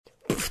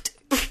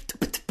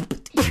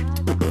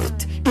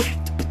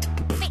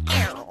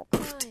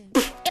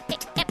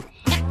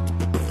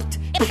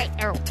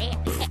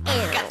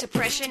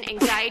depression,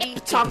 anxiety.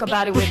 Talk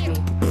about it with me.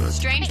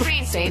 Strange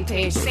brain, Same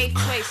page. safe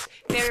place.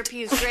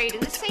 Therapy is great,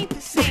 and this ain't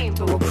the same.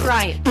 But we're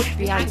crying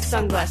behind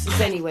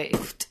sunglasses anyway.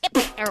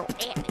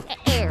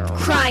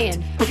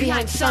 Crying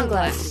behind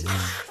sunglasses.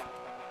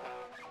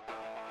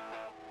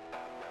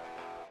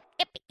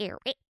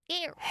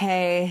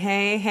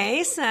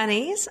 Hey,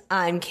 Sonnies.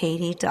 I'm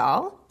Katie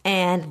Dahl,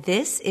 and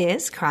this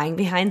is Crying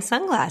Behind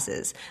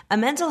Sunglasses, a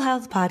mental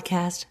health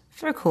podcast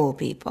for cool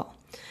people.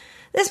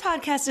 This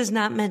podcast is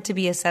not meant to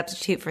be a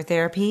substitute for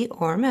therapy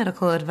or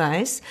medical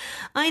advice.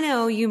 I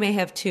know you may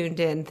have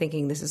tuned in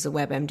thinking this is a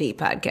WebMD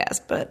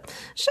podcast, but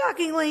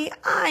shockingly,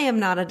 I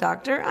am not a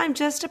doctor. I'm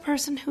just a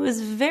person who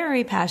is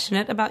very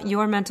passionate about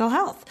your mental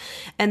health,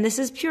 and this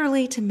is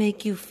purely to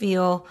make you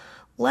feel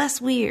less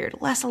weird,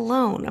 less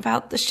alone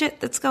about the shit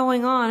that's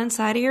going on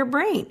inside of your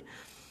brain.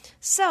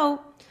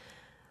 So,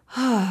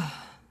 how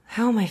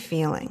am I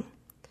feeling?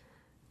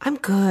 I'm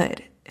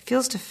good. It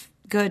feels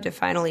good to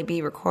finally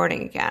be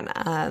recording again.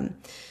 I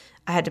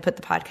had to put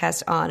the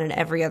podcast on an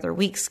every other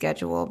week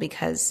schedule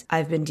because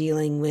I've been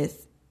dealing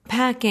with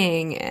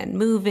packing and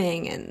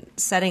moving and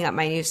setting up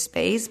my new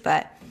space,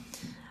 but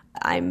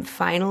I'm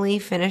finally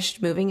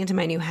finished moving into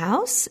my new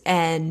house,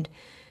 and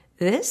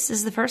this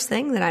is the first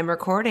thing that I'm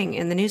recording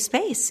in the new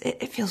space.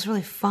 It feels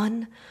really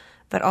fun,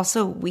 but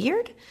also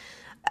weird.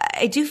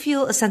 I do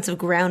feel a sense of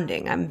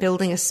grounding. I'm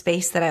building a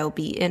space that I will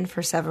be in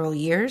for several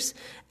years,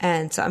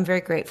 and so I'm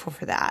very grateful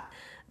for that.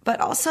 But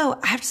also,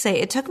 I have to say,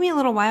 it took me a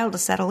little while to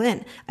settle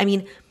in. I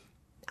mean,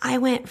 I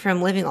went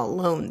from living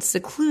alone,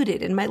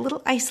 secluded in my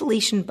little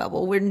isolation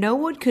bubble where no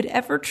one could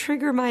ever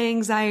trigger my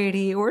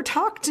anxiety or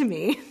talk to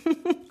me,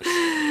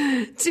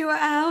 to a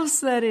house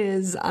that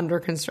is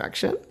under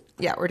construction.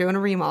 Yeah, we're doing a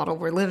remodel.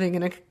 We're living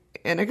in a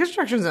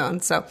construction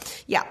zone. So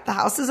yeah, the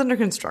house is under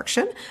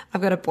construction.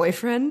 I've got a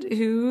boyfriend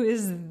who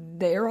is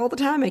there all the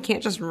time. I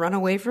can't just run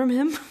away from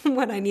him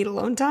when I need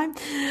alone time.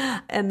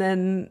 And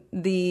then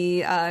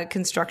the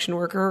construction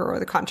worker or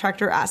the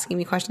contractor asking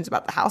me questions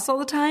about the house all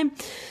the time.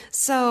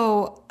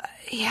 So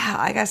yeah,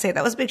 I gotta say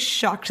that was a big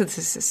shock to the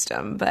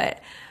system,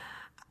 but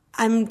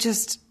I'm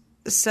just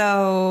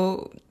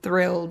so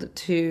thrilled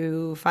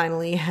to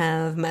finally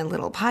have my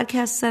little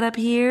podcast set up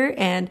here.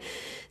 And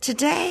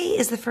today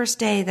is the first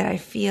day that I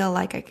feel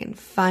like I can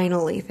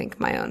finally think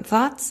my own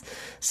thoughts.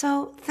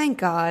 So thank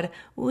God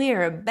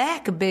we're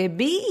back,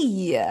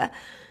 baby.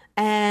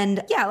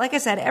 And yeah, like I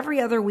said, every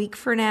other week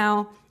for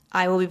now,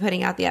 I will be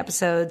putting out the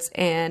episodes.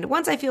 And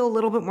once I feel a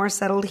little bit more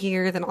settled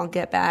here, then I'll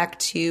get back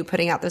to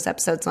putting out those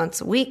episodes once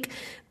a week.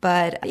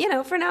 But, you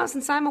know, for now,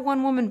 since I'm a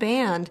one-woman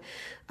band,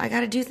 I got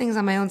to do things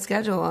on my own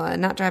schedule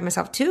and not drive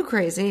myself too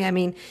crazy. I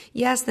mean,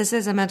 yes, this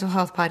is a mental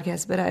health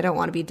podcast, but I don't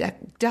want to be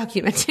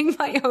documenting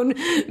my own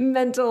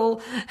mental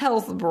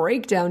health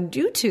breakdown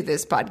due to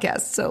this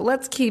podcast. So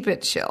let's keep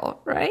it chill,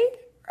 right?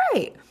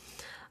 Right.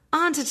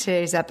 On to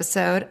today's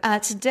episode.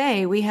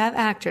 Today we have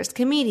actress,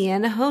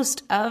 comedian,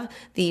 host of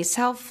the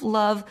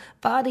Self-Love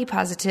Body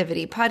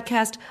Positivity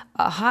podcast,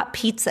 A Hot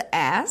Pizza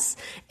Ass,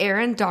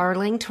 Erin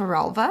Darling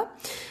Torralva.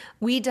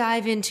 We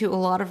dive into a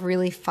lot of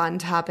really fun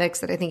topics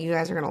that I think you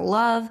guys are going to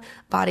love.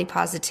 Body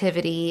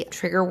positivity,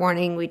 trigger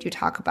warning. We do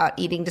talk about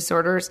eating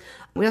disorders.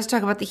 We also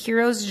talk about the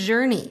hero's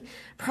journey,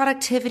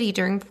 productivity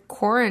during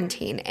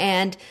quarantine,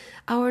 and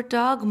our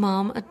dog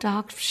mom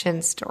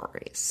adoption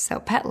stories. So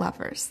pet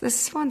lovers,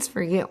 this one's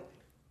for you.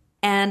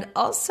 And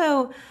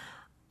also,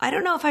 I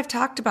don't know if I've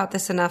talked about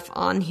this enough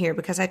on here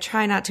because I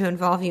try not to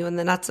involve you in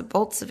the nuts and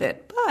bolts of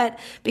it. But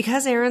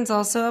because Erin's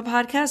also a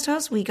podcast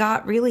host, we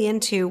got really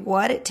into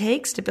what it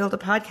takes to build a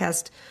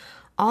podcast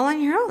all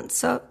on your own.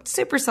 So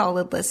super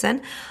solid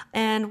listen.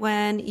 And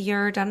when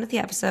you're done with the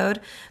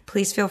episode,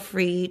 please feel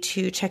free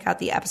to check out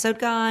the episode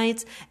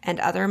guides and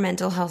other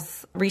mental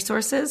health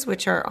resources,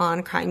 which are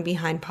on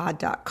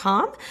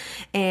cryingbehindpod.com.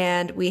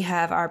 And we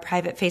have our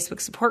private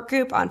Facebook support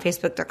group on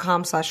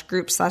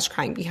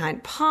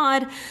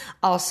facebook.com/group/cryingbehindpod.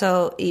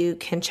 Also, you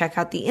can check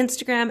out the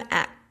Instagram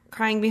at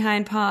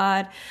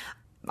cryingbehindpod.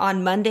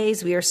 On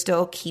Mondays, we are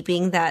still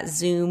keeping that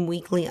Zoom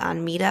weekly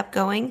on Meetup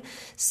going.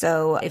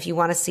 So if you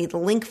want to see the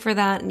link for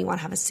that and you want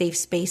to have a safe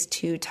space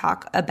to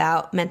talk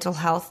about mental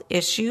health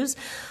issues,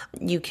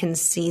 you can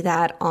see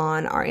that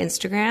on our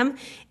Instagram.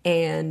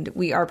 And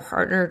we are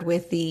partnered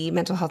with the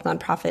mental health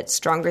nonprofit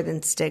Stronger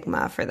Than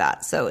Stigma for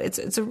that. So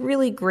it's a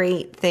really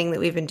great thing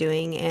that we've been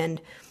doing. And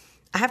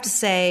I have to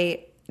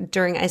say,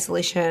 during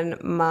isolation,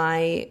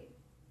 my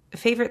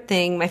favorite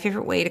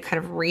way to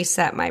kind of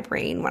reset my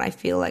brain when I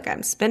feel like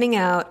I'm spinning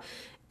out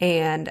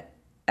and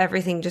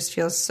everything just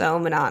feels so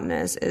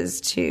monotonous is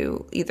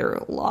to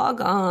either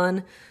log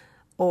on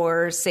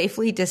or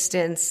safely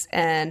distance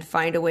and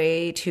find a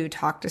way to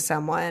talk to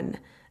someone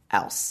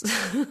else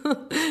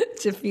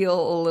to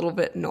feel a little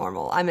bit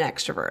normal. I'm an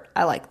extrovert.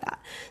 I like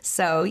that.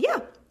 So yeah.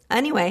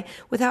 Anyway,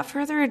 without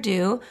further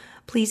ado,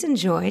 please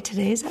enjoy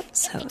today's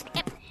episode.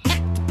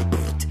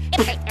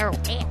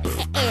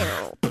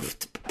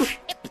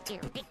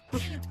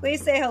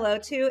 Please say hello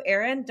to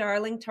Erin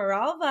Darling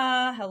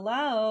Torralva.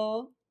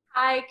 Hello.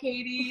 Hi,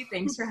 Katie.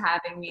 Thanks for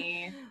having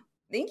me.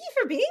 Thank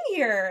you for being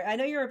here. I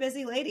know you're a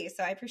busy lady,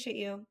 so I appreciate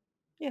you,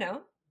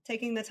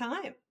 taking the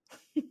time.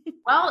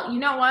 Well, you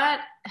know what?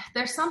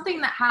 There's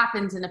something that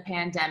happens in a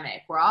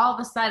pandemic where all of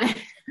a sudden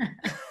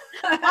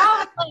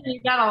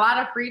you've got a lot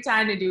of free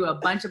time to do a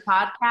bunch of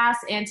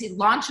podcasts and to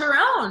launch your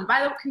own.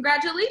 By the way,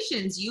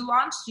 congratulations. You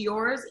launched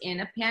yours in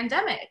a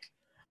pandemic.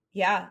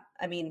 Yeah.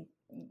 I mean,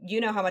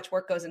 you know how much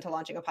work goes into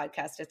launching a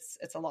podcast.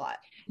 It's a lot.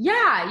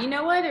 Yeah. You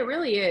know what? It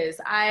really is.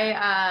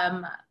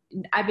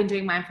 I've been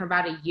doing mine for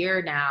about a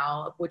year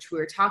now, which we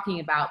were talking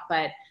about,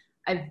 but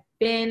I've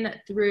been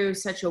through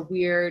such a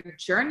weird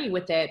journey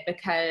with it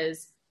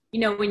because,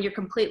 when you're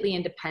completely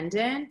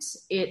independent,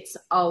 it's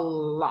a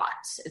lot.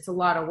 It's a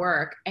lot of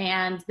work.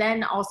 And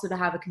then also to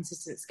have a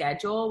consistent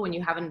schedule when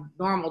you have a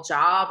normal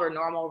job or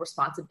normal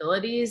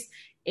responsibilities,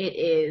 it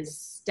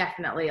is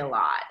definitely a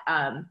lot.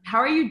 How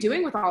are you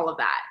doing with all of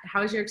that?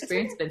 How has your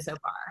experience been so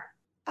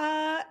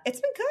far? It's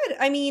been good.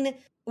 I mean,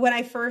 when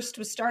I first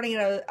was starting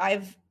it,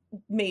 I've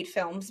made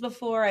films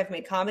before. I've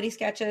made comedy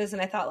sketches,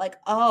 and I thought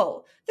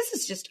this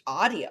is just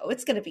audio.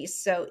 It's going to be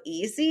so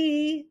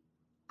easy.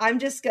 I'm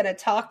just going to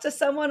talk to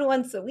someone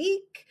once a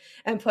week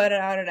and put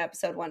out an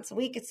episode once a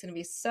week. It's going to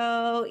be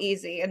so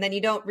easy. And then you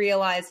don't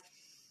realize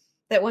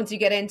that once you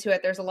get into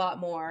it, there's a lot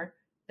more.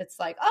 It's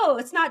like,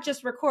 it's not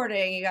just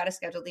recording. You got to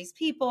schedule these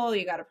people.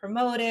 You got to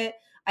promote it.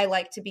 I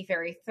like to be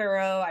very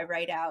thorough. I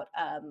write out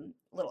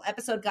little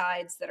episode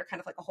guides that are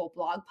kind of like a whole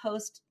blog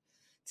post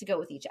to go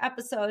with each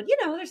episode.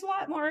 There's a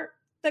lot more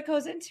that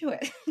goes into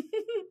it.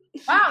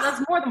 Wow,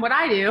 that's more than what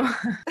I do.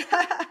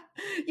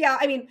 Yeah,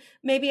 I mean,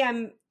 maybe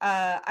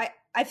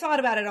I thought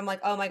about it. I'm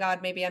like, oh my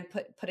God, maybe I'm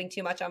putting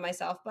too much on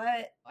myself,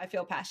 but I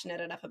feel passionate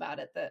enough about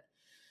it that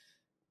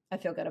I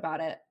feel good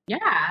about it.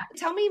 Yeah.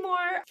 Tell me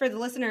more for the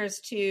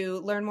listeners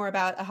to learn more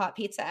about A Hot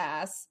Pizza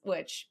Ass,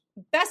 which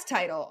best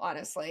title,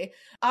 honestly.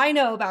 I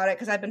know about it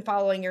because I've been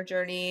following your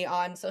journey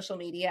on social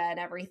media and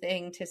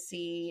everything to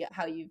see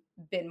how you've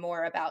been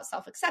more about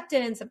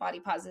self-acceptance and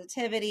body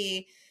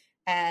positivity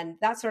and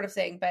that sort of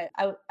thing. But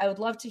I would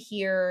love to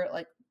hear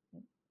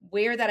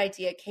where that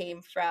idea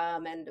came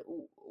from and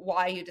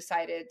why you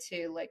decided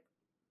to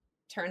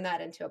turn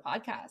that into a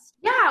podcast.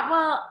 Yeah,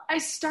 well, I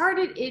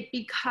started it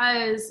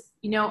because,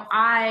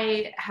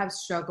 I have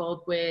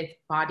struggled with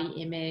body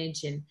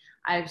image and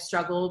I've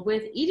struggled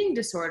with eating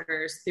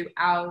disorders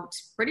throughout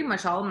pretty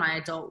much all of my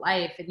adult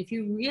life. And if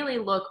you really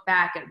look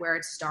back at where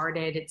it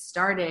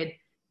started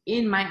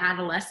in my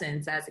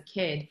adolescence as a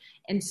kid.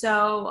 And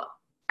so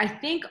I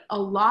think a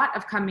lot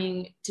of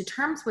coming to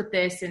terms with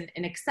this and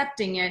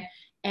accepting it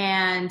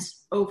and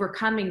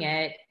overcoming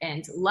it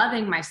and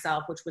loving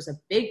myself, which was a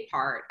big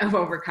part of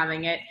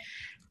overcoming it,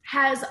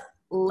 has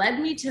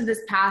led me to this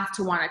path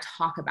to want to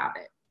talk about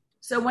it.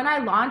 So when I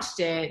launched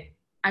it,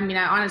 I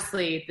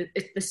honestly,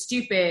 the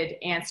stupid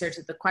answer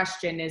to the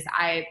question is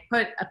I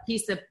put a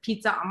piece of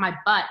pizza on my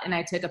butt and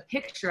I took a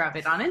picture of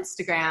it on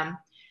Instagram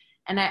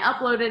and I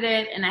uploaded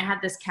it and I had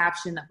this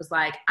caption that was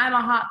like, I'm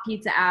a hot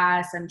pizza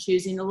ass. I'm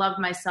choosing to love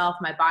myself.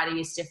 My body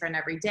is different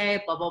every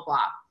day, blah, blah,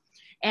 blah.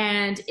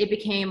 And it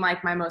became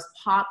my most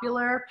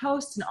popular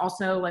post and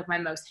also my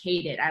most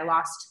hated. I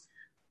lost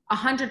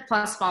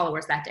 100+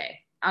 followers that day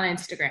on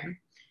Instagram.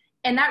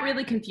 And that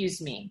really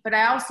confused me. But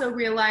I also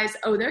realized,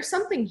 there's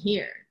something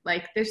here.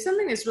 There's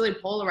something that's really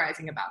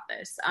polarizing about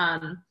this.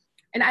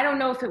 And I don't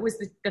know if it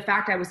was the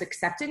fact I was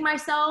accepting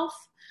myself.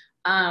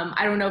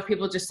 I don't know if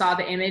people just saw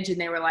the image and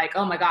they were like,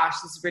 oh my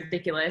gosh, this is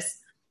ridiculous.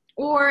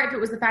 Or if it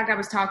was the fact I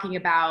was talking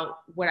about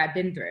what I've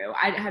been through.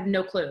 I have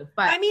no clue.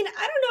 But I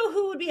don't know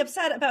who would be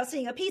upset about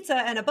seeing a pizza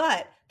and a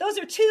butt. Those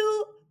are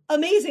two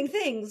amazing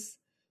things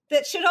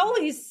that should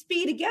always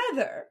be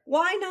together.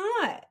 Why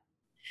not?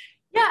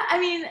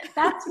 Yeah,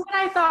 that's what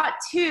I thought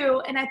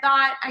too. And I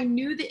thought I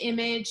knew the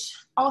image.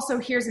 Also,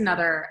 here's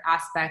another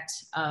aspect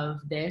of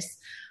this.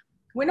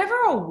 Whenever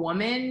a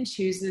woman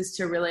chooses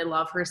to really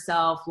love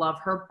herself, love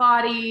her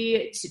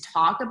body, to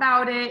talk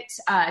about it,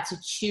 to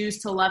choose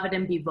to love it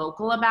and be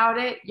vocal about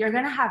it, you're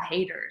going to have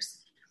haters.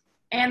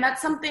 And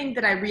that's something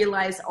that I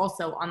realized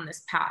also on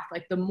this path.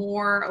 The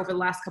more over the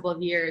last couple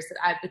of years that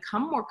I've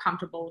become more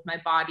comfortable with my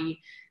body,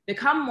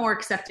 become more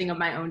accepting of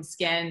my own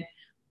skin,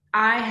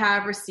 I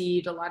have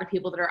received a lot of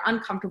people that are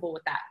uncomfortable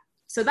with that.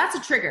 So that's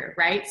a trigger,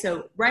 right?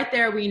 So right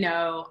there, we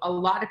know a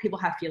lot of people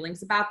have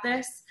feelings about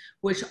this,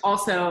 which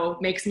also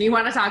makes me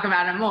want to talk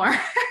about it more.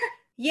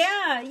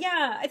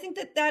 Yeah. I think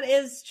that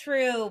is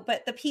true.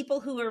 But the people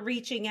who are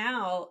reaching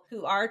out,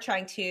 who are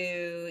trying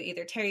to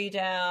either tear you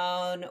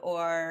down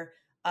or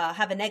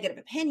have a negative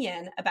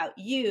opinion about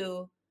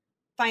you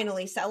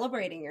finally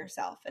celebrating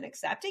yourself and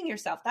accepting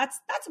yourself, that's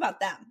about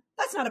them.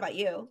 That's not about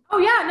you. Oh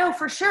yeah, no,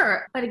 for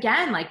sure. But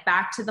again,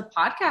 back to the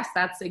podcast,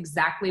 that's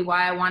exactly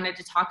why I wanted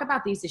to talk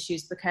about these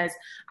issues, because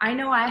I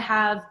know I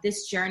have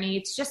this journey.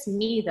 It's just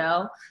me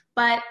though,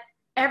 but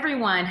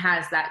everyone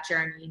has that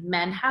journey.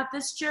 Men have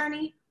this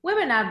journey.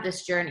 Women have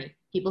this journey.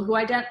 People who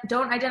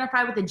don't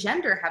identify with a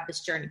gender have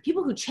this journey.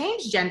 People who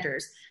change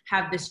genders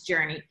have this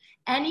journey.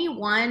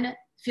 Anyone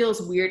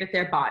feels weird at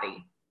their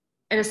body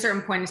at a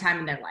certain point in time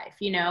in their life.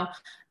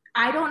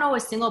 I don't know a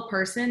single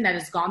person that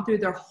has gone through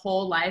their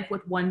whole life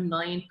with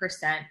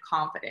 1,000,000%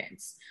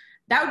 confidence.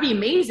 That would be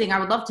amazing. I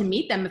would love to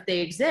meet them if they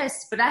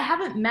exist, but I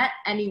haven't met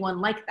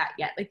anyone like that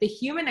yet. Like the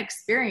human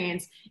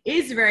experience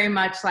is very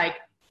much like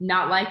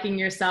not liking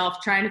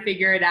yourself, trying to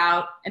figure it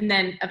out, and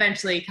then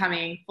eventually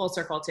coming full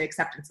circle to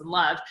acceptance and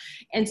love.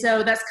 And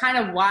so that's kind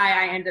of why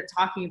I ended up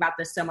talking about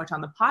this so much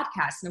on the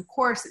podcast. And of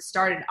course, it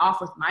started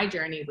off with my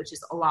journey, which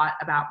is a lot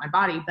about my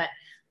body, but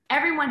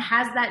everyone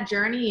has that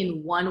journey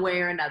in one way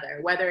or another,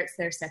 whether it's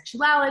their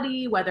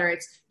sexuality, whether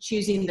it's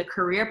choosing the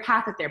career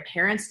path that their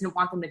parents didn't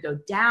want them to go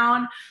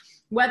down,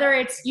 whether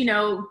it's, you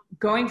know,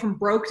 going from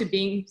broke to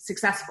being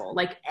successful.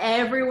 Like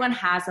everyone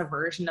has a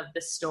version of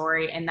this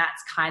story, and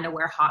that's kind of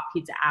where Hot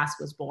Pizza Ass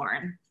was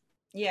born.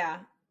 Yeah,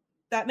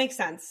 that makes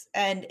sense.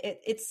 And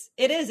it's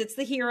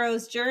the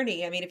hero's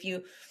journey. I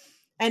mean,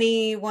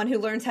 anyone who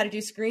learns how to do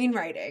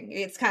screenwriting,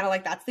 it's kind of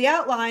like, that's the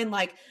outline.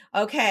 Like,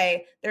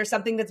 okay, there's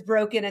something that's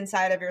broken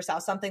inside of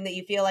yourself, something that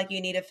you feel like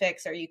you need to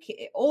fix,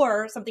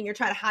 or something you're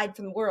trying to hide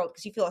from the world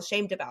because you feel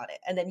ashamed about it.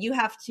 And then you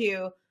have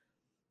to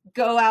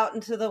go out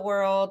into the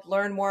world,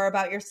 learn more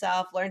about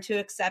yourself, learn to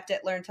accept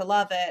it, learn to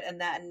love it.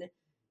 And then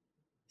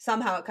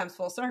somehow it comes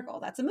full circle.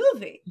 That's a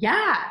movie.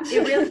 Yeah,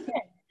 it really is.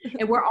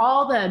 And we're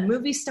all the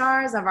movie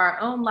stars of our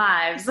own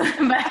lives.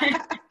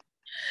 But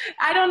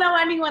I don't know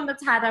anyone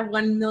that's had a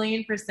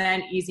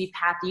 1,000,000% easy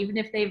path, even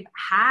if they've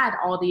had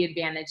all the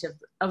advantage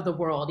of the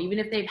world, even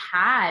if they've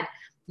had,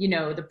 you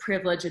know, the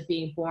privilege of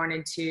being born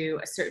into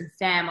a certain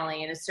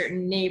family in a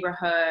certain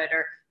neighborhood,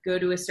 or go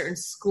to a certain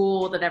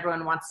school that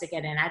everyone wants to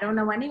get in. I don't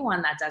know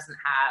anyone that doesn't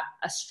have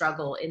a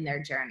struggle in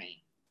their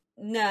journey.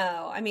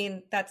 No, I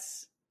mean,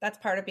 that's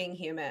part of being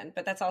human,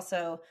 but that's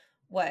also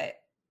what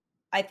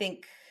I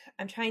think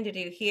I'm trying to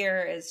do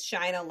here is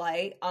shine a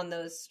light on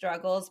those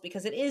struggles,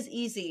 because it is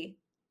easy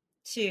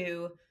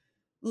to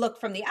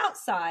look from the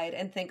outside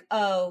and think,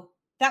 oh,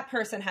 that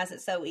person has it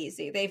so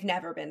easy. They've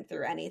never been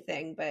through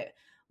anything. But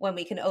when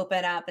we can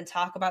open up and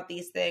talk about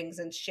these things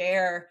and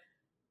share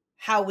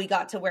how we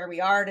got to where we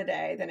are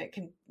today, then it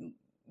can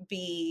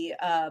be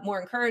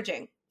more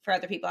encouraging for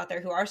other people out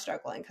there who are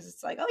struggling. Because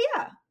it's like, oh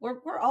yeah,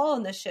 we're all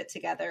in this shit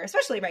together,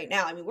 especially right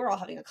now. I mean, we're all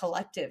having a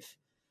collective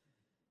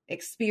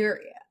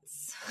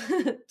experience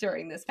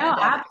during this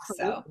pandemic.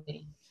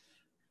 Absolutely.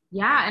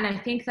 Yeah. And I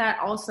think that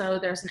also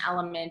there's an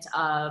element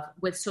of,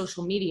 with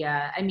social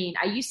media, I mean,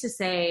 I used to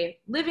say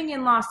living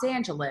in Los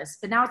Angeles,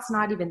 but now it's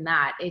not even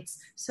that. It's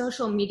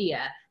social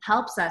media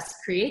helps us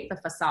create the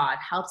facade,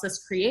 helps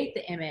us create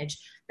the image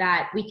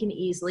that we can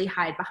easily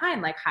hide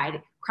behind, like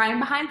crying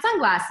behind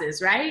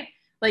sunglasses, right?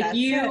 Like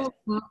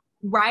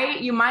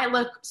right? You might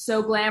look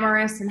so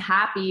glamorous and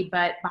happy,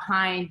 but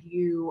behind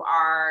you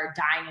are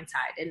dying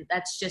inside. And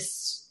that's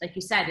just, like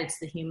you said, it's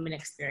the human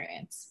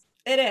experience.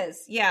 It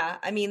is. Yeah.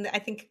 I mean, I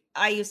think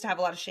I used to have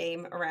a lot of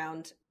shame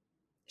around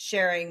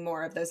sharing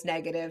more of those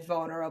negative,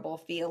 vulnerable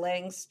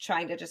feelings,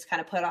 trying to just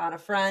kind of put on a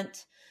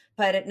front,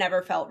 but it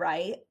never felt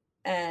right.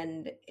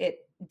 And it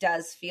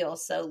does feel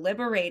so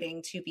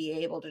liberating to be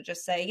able to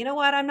just say, you know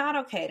what, I'm not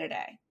okay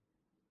today.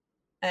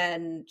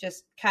 And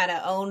just kind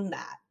of own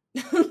that.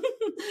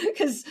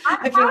 Because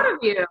I'm proud of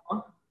you.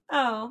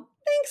 Oh,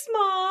 thanks,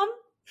 Mom.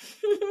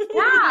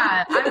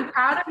 Yeah, I'm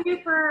proud of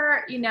you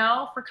for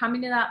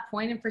coming to that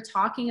point and for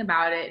talking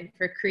about it and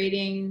for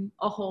creating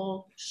a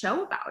whole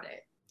show about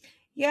it.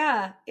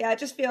 Yeah.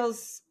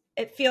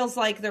 It feels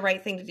like the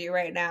right thing to do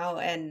right now.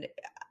 And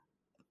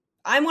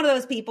I'm one of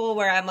those people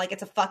where I'm like,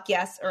 it's a fuck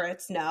yes or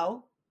it's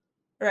no,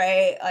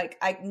 right? Like,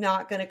 I'm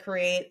not going to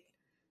create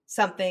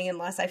something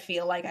unless I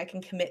feel like I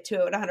can commit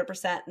to it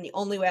 100%. And the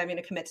only way I'm going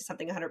to commit to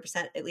something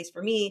 100%, at least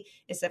for me,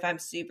 is if I'm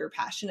super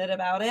passionate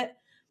about it.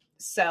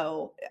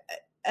 So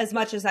as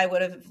much as I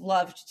would have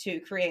loved to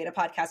create a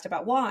podcast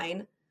about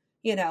wine,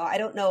 I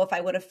don't know if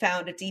I would have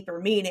found a deeper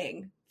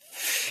meaning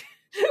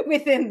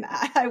within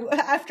that.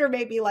 After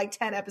maybe like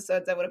 10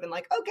 episodes, I would have been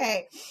like,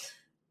 okay,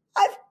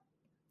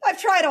 I've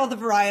tried all the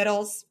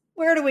varietals.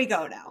 Where do we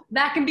go now?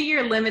 That can be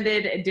your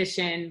limited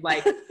edition,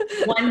 like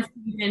one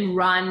season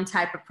run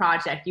type of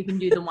project. You can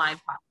do the wine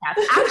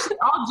podcast. Actually,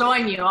 I'll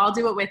join you. I'll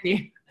do it with you.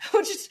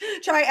 We'll just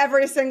try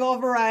every single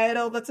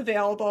varietal that's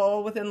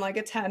available within like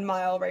a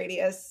 10-mile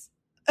radius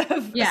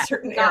of a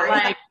certain area.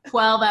 Like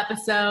 12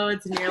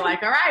 episodes and you're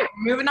like, all right,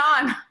 we're moving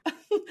on.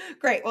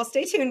 Great. Well,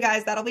 stay tuned,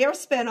 guys. That'll be our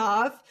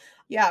spinoff.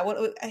 Yeah. What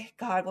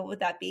would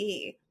that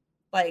be?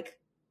 Like,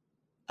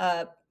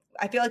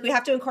 I feel like we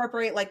have to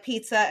incorporate like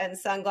pizza and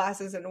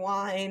sunglasses and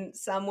wine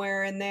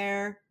somewhere in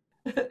there.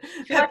 I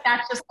feel like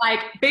that's just like,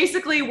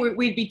 basically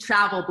we'd be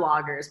travel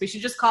bloggers. We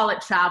should just call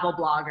it travel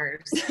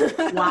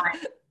bloggers. Wine.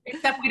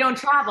 Except we don't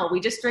travel. We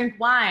just drink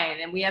wine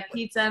and we have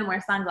pizza and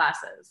wear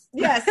sunglasses.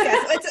 Yes.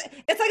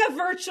 It's like a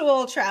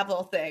virtual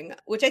travel thing,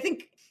 which I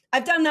think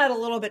I've done that a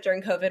little bit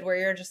during COVID, where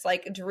you're just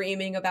like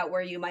dreaming about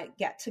where you might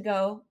get to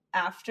go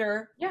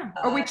after. Yeah.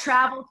 Or we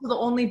travel to the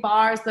only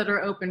bars that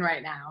are open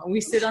right now. And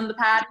we sit on the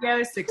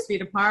patio 6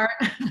 feet apart.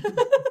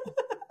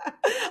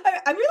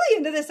 I'm really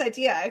into this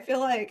idea. I feel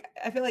like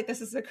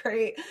this is a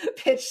great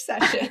pitch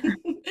session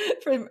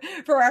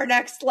for our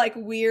next like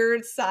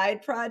weird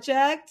side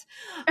project.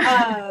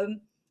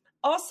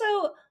 Also,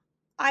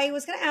 I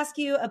was going to ask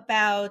you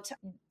about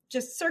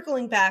just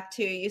circling back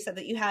to, you said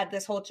that you had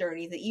this whole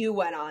journey that you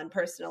went on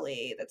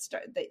personally that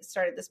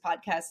started this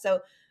podcast. So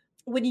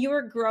when you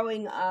were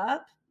growing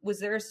up, was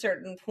there a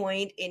certain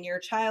point in your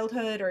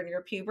childhood or in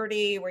your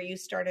puberty where you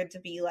started to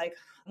be like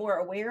more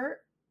aware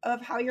of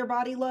how your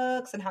body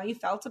looks and how you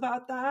felt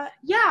about that?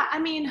 Yeah, I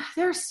mean,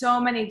 there's so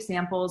many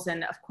examples.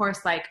 And of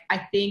course, like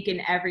I think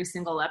in every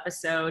single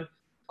episode,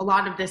 a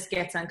lot of this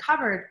gets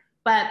uncovered.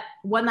 But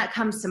one that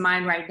comes to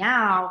mind right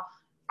now,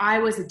 I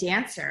was a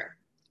dancer.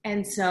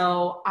 And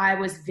so I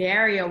was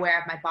very aware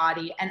of my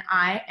body, and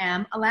I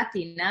am a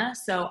Latina.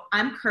 So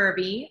I'm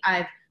curvy.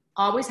 I've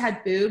always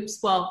had boobs,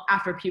 well,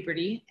 after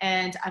puberty,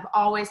 and I've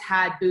always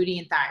had booty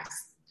and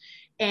thighs.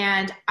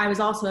 And I was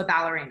also a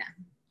ballerina.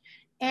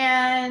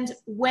 And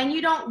when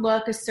you don't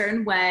look a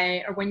certain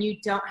way, or when you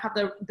don't have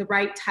the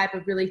right type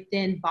of really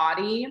thin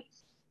body,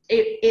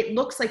 it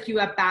looks like you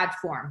have bad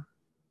form.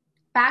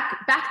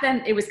 Back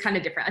then, it was kind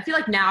of different. I feel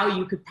like now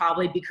you could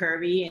probably be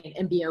curvy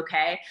and be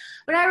okay.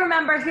 But I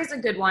remember, here's a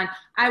good one.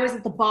 I was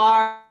at the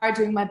bar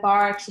doing my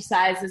bar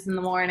exercises in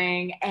the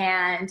morning,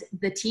 and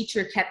the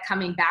teacher kept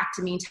coming back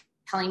to me,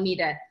 telling me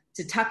to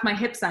tuck my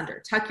hips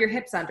under, tuck your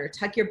hips under,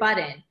 tuck your butt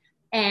in.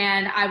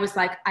 And I was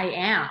like, I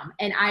am.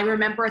 And I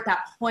remember at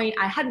that point,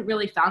 I hadn't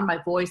really found my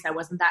voice. I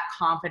wasn't that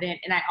confident.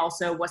 And I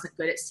also wasn't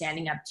good at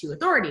standing up to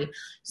authority.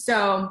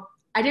 So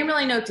I didn't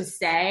really know what to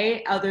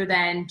say other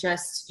than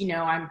just, you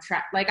know,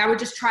 I would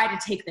just try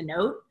to take the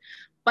note.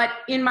 But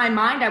in my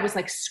mind, I was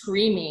like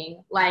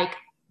screaming, like,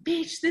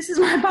 bitch, this is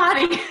my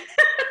body.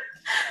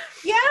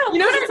 Yeah. You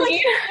know what I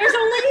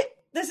mean?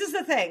 This is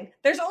the thing.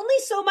 There's only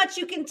so much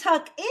you can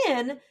tuck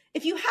in.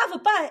 If you have a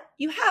butt,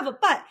 you have a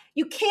butt.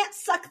 You can't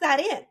suck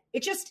that in.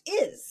 It just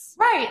is.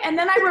 Right. And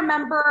then I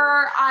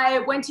remember I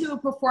went to a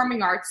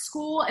performing arts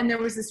school, and there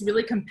was this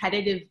really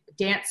competitive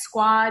dance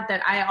squad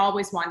that I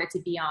always wanted to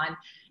be on.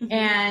 Mm-hmm.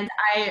 And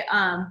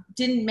I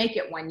didn't make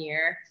it one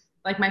year,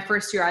 like my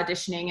first year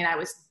auditioning, and I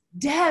was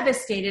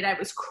devastated. I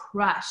was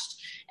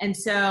crushed. And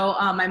so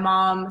my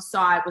mom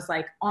saw I was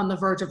like on the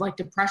verge of like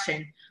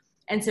depression.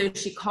 And so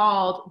she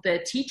called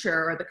the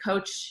teacher or the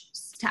coach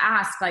to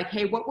ask, like,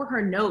 hey, what were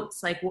her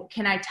notes? Like,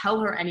 can I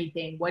tell her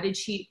anything? What did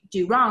she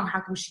do wrong?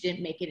 How come she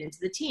didn't make it into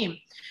the team?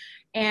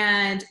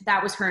 And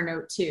that was her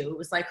note too. It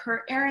was like,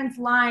 her Erin's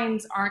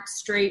lines aren't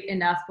straight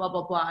enough, blah,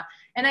 blah, blah.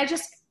 And I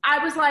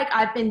was like,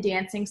 I've been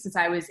dancing since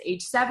I was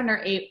age 7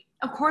 or 8.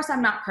 Of course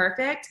I'm not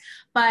perfect,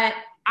 but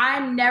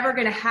I'm never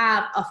going to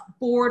have a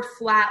board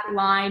flat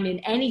line in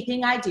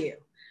anything I do.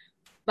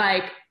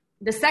 Like,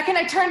 the second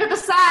I turn to the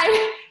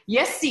side,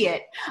 you see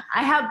it.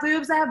 I have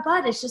boobs, I have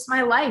butt. It's just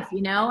my life,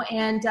 you know?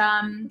 And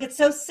it's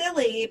so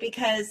silly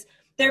because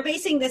they're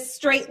basing this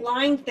straight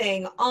line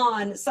thing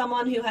on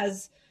someone who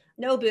has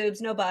no boobs,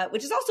 no butt,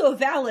 which is also a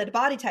valid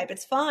body type.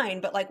 It's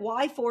fine. But like,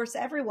 why force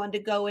everyone to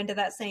go into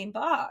that same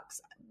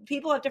box?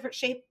 People have different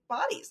shaped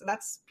bodies, and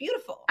that's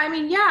beautiful. I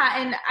mean, yeah.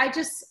 And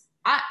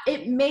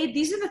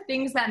these are the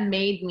things that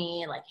made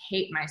me like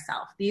hate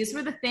myself. These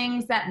were the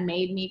things that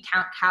made me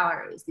count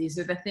calories. These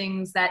are the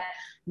things that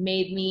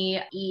made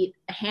me eat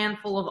a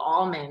handful of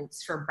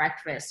almonds for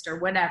breakfast or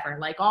whatever,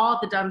 like all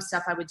the dumb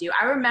stuff I would do.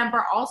 I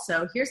remember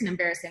also, here's an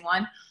embarrassing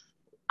one.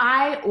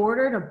 I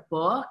ordered a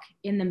book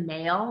in the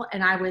mail,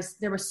 and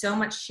there was so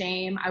much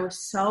shame. I was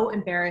so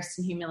embarrassed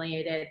and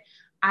humiliated.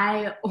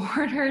 I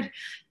ordered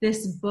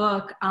this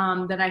book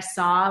that I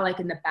saw like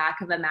in the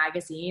back of a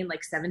magazine,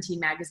 like 17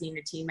 magazine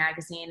or Teen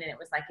magazine. And it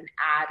was like an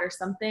ad or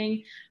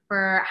something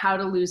for how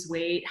to lose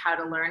weight, how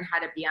to learn how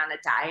to be on a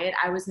diet.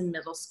 I was in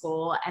middle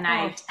school, and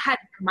I had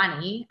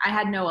money. I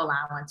had no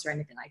allowance or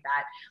anything like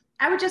that.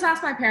 I would just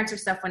ask my parents for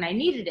stuff when I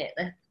needed it,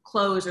 like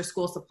clothes or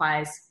school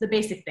supplies, the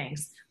basic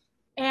things.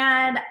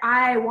 And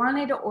I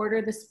wanted to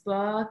order this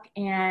book,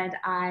 and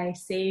I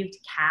saved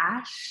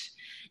cash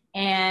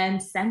and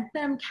sent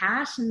them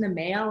cash in the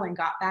mail and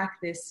got back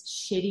this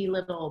shitty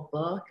little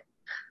book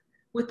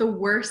with the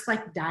worst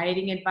like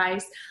dieting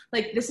advice.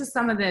 Like, this is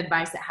some of the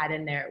advice it had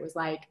in there. It was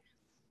like,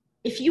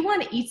 if you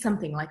want to eat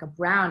something like a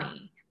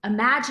brownie,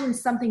 imagine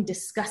something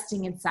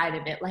disgusting inside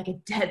of it, like a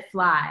dead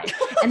fly,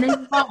 and then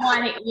you won't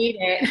want to eat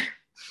it.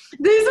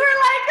 These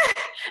were like,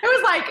 it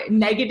was like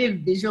negative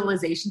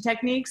visualization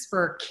techniques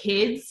for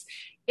kids.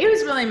 It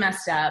was really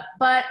messed up,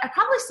 but I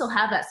probably still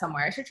have that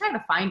somewhere. I should try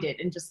to find it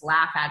and just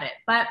laugh at it.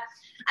 But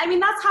I mean,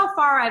 that's how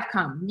far I've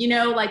come, you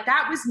know, like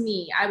that was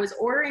me. I was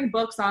ordering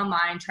books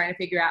online, trying to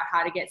figure out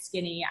how to get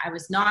skinny. I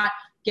was not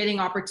getting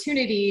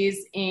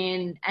opportunities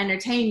in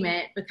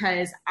entertainment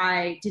because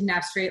I didn't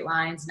have straight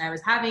lines, and I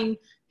was having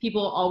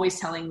people always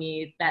telling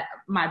me that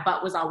my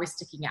butt was always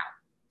sticking out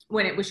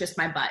when it was just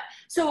my butt.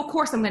 So of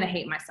course I'm going to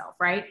hate myself.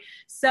 Right.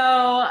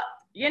 So,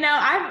 you know,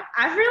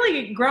 I've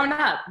really grown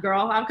up,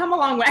 girl. I've come a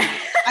long way.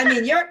 I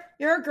mean,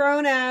 you're a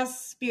grown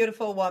ass,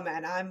 beautiful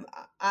woman. I'm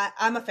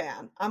a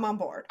fan. I'm on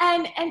board.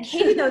 And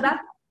Katie, though,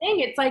 thing.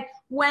 It's like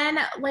when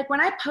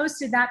I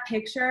posted that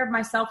picture of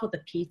myself with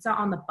a pizza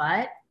on the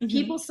butt,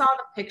 people saw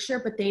the picture,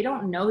 but they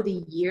don't know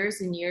the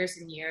years and years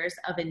and years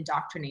of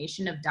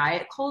indoctrination of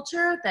diet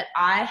culture that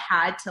I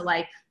had to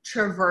like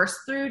traverse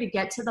through to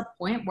get to the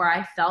point where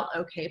I felt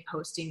okay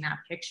posting that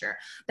picture.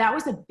 That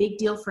was a big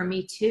deal for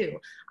me too.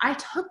 I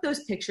took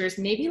those pictures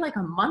maybe like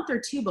a month or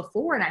two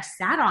before, and I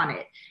sat on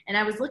it and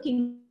I was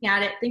looking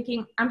at it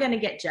thinking, I'm going to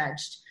get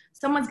judged.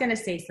 Someone's going to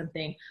say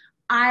something.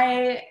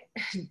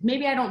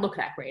 Maybe I don't look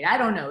that great. I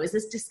don't know. Is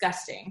this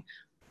disgusting?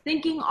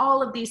 Thinking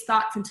all of these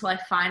thoughts until I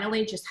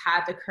finally just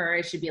had the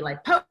courage to be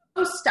like,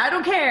 post, I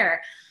don't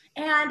care.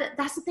 And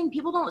that's the thing.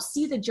 People don't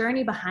see the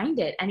journey behind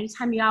it.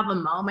 Anytime you have a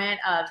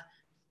moment of,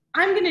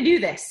 I'm going to do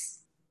this,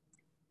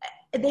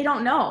 they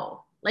don't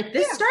know. Like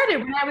this started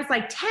when I was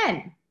like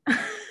 10.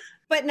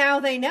 But now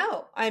they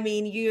know. I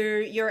mean,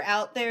 you're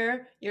out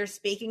there, you're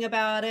speaking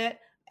about it.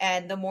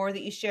 And the more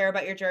that you share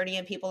about your journey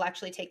and people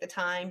actually take the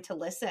time to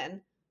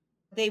listen,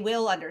 they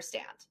will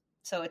understand.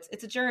 So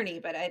it's a journey,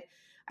 but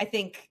I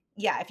think,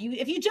 yeah, if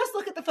you just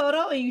look at the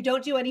photo and you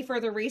don't do any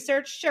further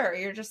research, sure,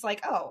 you're just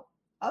like, oh,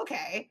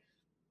 okay,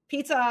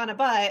 pizza on a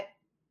butt,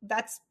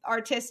 that's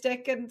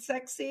artistic and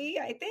sexy,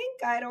 I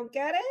think. I don't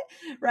get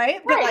it, right?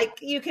 But like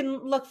you can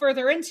look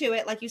further into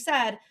it, like you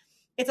said,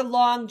 it's a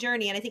long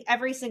journey. And I think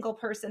every single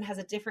person has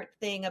a different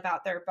thing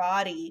about their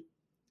body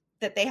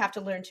that they have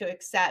to learn to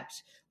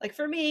accept. Like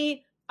for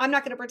me, I'm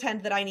not going to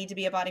pretend that I need to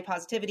be a body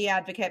positivity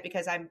advocate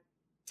because I'm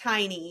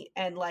tiny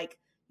and like,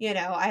 you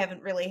know, I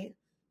haven't really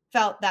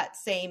felt that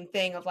same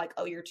thing of like,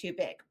 oh, you're too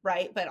big,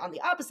 right? But on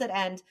the opposite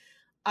end,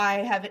 I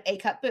have an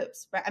A-cup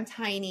boobs, right? I'm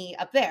tiny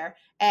up there.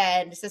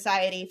 And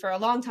society for a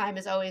long time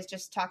is always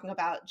just talking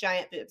about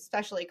giant boobs,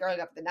 especially growing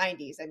up in the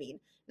 90s. I mean,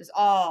 it was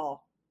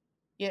all,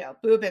 you know,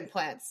 boob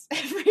implants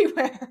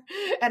everywhere.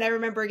 And I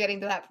remember getting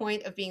to that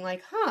point of being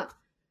like,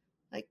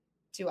 like,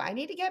 do I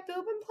need to get boob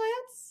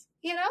implants?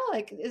 You know,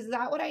 like, is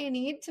that what I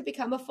need to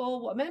become a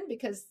full woman?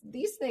 Because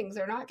these things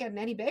are not getting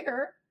any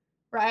bigger,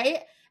 right?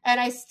 And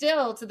I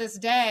still, to this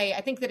day,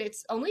 I think that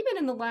it's only been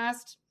in the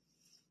last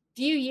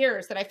few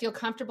years that I feel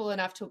comfortable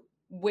enough to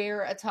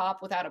wear a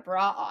top without a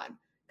bra on.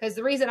 Because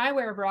the reason I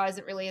wear a bra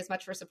isn't really as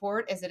much for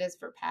support as it is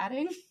for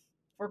padding, if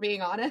we're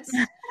being honest.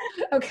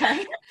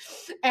 Okay.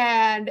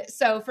 And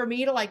so for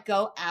me to like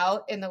go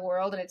out in the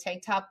world in a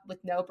tank top with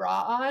no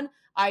bra on,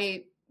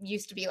 I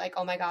used to be like,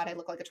 oh my God, I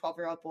look like a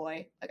 12-year-old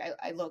boy. Like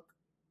I look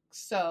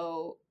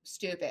so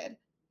stupid,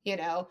 you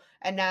know?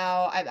 And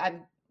now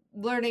I'm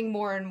learning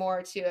more and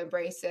more to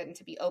embrace it and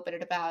to be open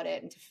about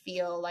it and to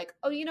feel like,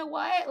 oh, you know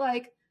what?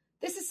 Like,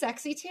 this is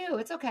sexy too.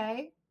 It's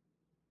okay.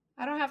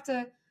 I don't have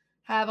to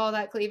have all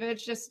that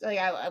cleavage. Just like,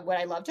 would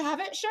I love to have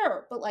it?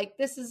 Sure. But like,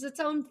 this is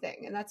its own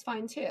thing and that's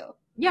fine too.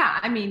 Yeah.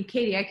 I mean,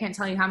 Katie, I can't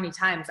tell you how many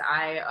times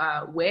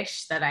I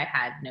wish that I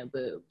had no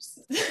boobs.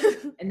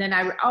 And then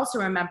I also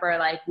remember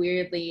like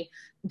weirdly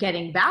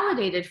getting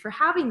validated for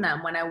having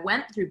them when I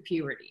went through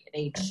puberty at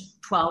age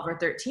 12 or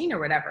 13 or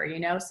whatever, you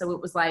know? So it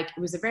was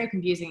a very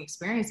confusing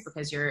experience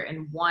because you're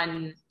in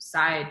one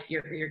side,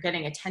 you're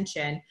getting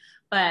attention,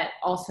 but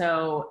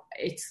also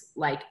it's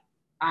like,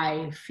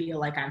 I feel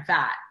like I'm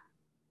fat,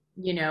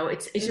 you know,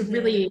 it's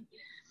really,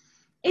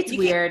 it's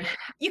weird.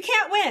 You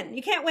can't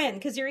win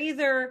because you're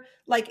either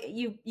like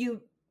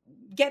you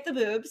get the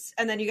boobs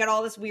and then you get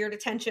all this weird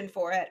attention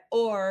for it,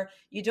 or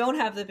you don't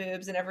have the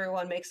boobs and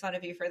everyone makes fun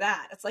of you for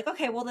that. It's like,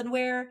 okay, well then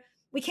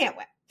we can't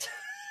win.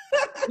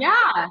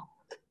 Yeah.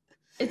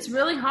 It's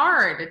really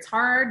hard. It's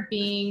hard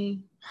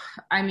being,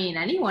 I mean,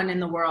 anyone in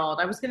the world.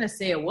 I was going to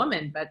say a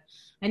woman, but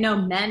I know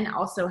men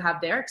also have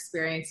their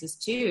experiences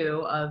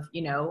too of,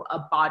 you know, a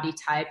body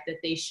type that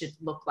they should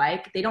look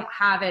like. They don't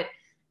have it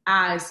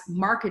as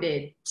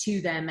marketed to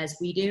them as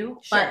we do,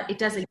 but it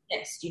does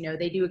exist. You know,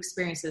 they do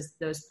experience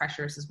those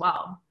pressures as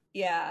well.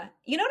 Yeah.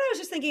 You know what I was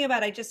just thinking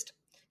about? Because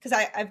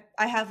I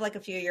have like a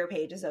few of your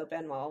pages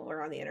open while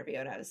we're on the interview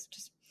and I was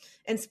just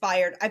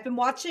inspired. I've been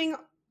watching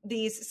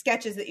these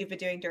sketches that you've been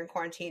doing during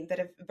quarantine that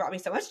have brought me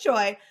so much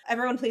joy.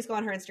 Everyone please go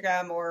on her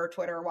Instagram or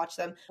Twitter or watch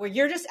them, where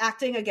you're just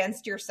acting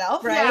against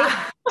yourself, right?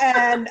 Yeah.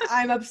 And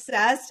I'm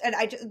obsessed. And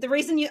the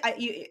reason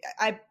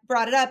I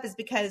brought it up is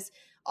because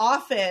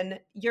often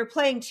you're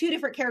playing two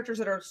different characters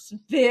that are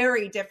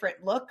very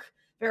different look,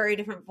 very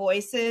different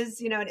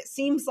voices, you know, and it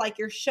seems like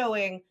you're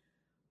showing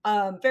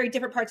very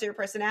different parts of your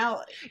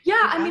personality. Yeah.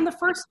 You know? I mean, the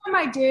first time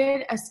I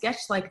did a sketch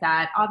like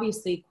that,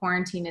 obviously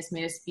quarantine has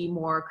made us be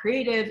more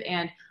creative,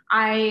 and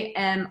I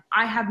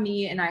have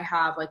me and I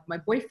have like my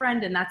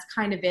boyfriend, and that's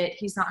kind of it.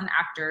 He's not an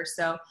actor.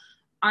 So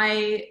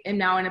I am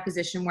now in a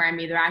position where I'm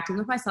either acting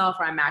with myself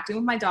or I'm acting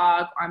with my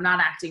dog or I'm not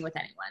acting with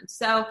anyone.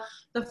 So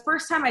the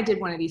first time I did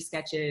one of these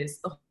sketches,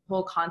 the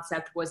whole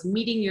concept was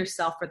meeting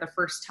yourself for the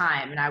first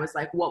time. And I was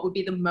like, what would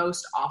be the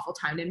most awful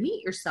time to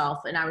meet yourself?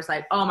 And I was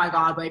like, oh my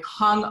God, like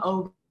hung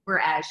over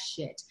as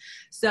shit.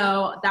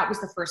 So that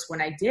was the first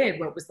one I did,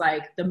 where it was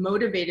like the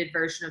motivated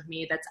version of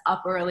me that's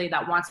up early,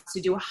 that wants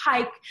to do a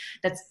hike,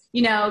 that's,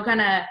 you know,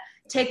 gonna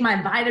take my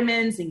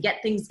vitamins and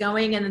get things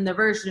going. And then the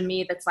version of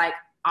me that's like,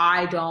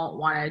 I don't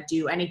want to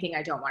do anything.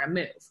 I don't want to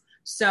move.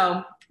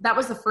 So that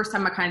was the first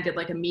time I kind of did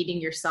like a meeting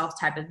yourself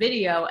type of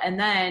video. And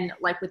then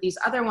like with these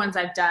other ones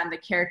I've done, the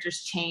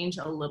characters change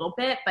a little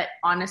bit, but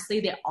honestly,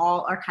 they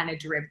all are kind of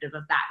derivative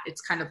of that.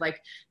 It's kind of like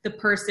the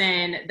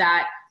person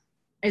that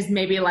is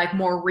maybe like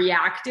more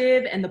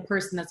reactive and the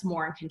person that's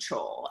more in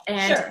control.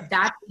 And Sure.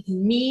 That is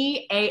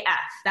me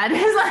AF. That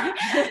is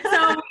like,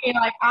 so me.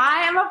 Like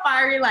I am a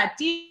fiery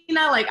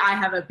Latina. Like I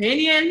have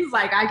opinions.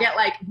 Like I get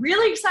like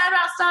really excited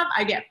about stuff.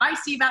 I get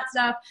feisty about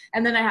stuff.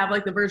 And then I have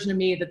like the version of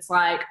me that's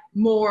like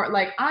more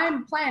like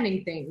I'm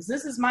planning things.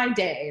 This is my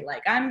day.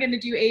 Like I'm going to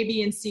do A,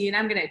 B, and C and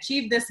I'm going to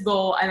achieve this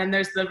goal. And then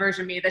there's the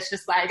version of me that's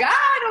just like,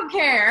 I don't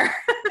care.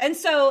 And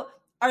so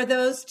are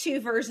those two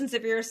versions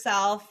of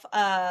yourself,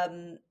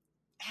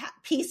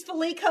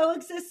 peacefully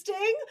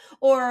coexisting,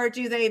 or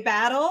do they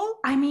battle?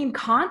 I mean,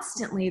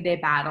 constantly they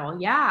battle.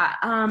 Yeah.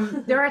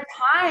 There are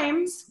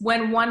times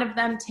when one of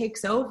them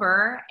takes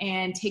over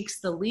and takes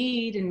the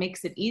lead and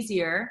makes it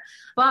easier.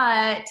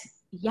 But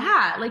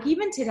yeah, like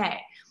even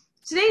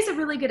today's a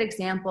really good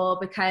example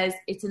because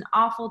it's an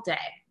awful day.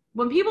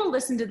 When people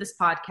listen to this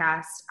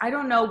podcast, I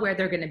don't know where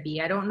they're going to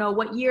be. I don't know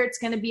what year it's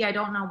going to be. I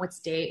don't know what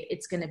state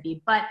it's going to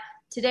be. But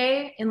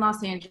today in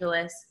Los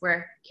Angeles,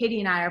 where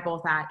Katie and I are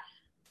both at,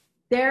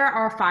 there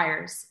are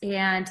fires,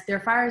 and there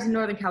are fires in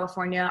Northern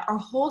California. Our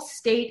whole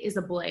state is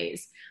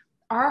ablaze.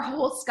 Our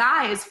whole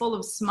sky is full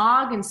of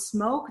smog and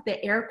smoke.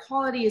 The air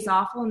quality is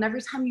awful. And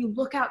every time you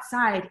look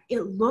outside,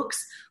 it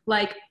looks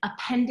like a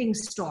pending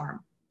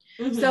storm.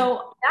 Mm-hmm.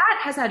 So that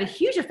has had a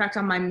huge effect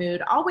on my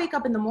mood. I'll wake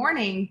up in the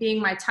morning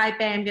being my type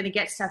A, I'm going to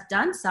get stuff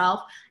done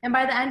self. And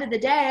by the end of the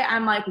day,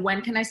 I'm like,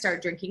 when can I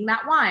start drinking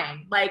that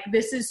wine? Like,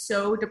 this is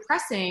so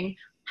depressing.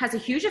 Has a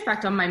huge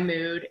effect on my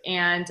mood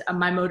and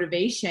my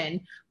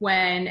motivation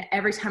when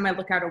every time I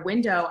look out a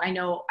window, I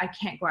know I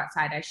can't go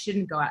outside. I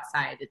shouldn't go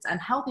outside. It's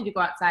unhealthy to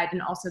go outside.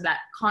 And also that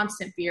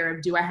constant fear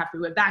of, do I have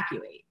to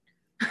evacuate?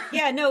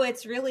 Yeah, no,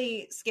 it's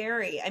really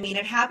scary. I mean,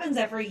 it happens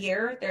every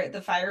year,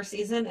 the fire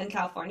season in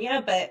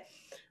California, but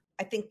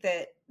I think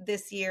that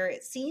this year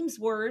it seems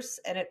worse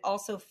and it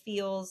also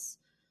feels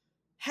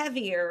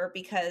heavier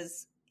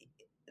because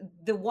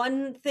the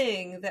one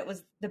thing that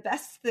was the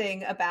best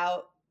thing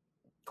about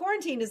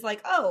quarantine is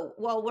like, oh,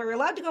 well, we're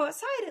allowed to go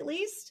outside at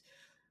least.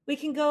 We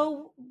can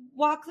go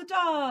walk the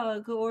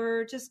dog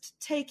or just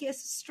take a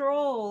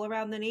stroll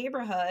around the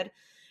neighborhood.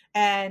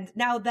 And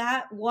now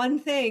that one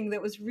thing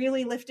that was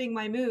really lifting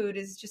my mood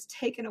is just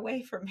taken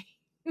away from me.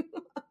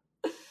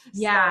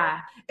 Yeah.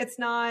 So it's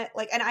not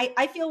like, and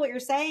I feel what you're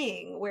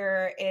saying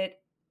where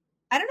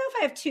I don't know if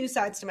I have two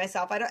sides to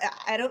myself.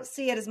 I don't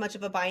see it as much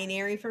of a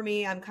binary for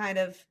me. I'm kind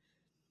of,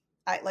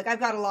 I've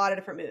got a lot of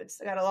different moods.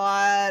 I got a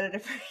lot of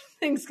different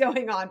things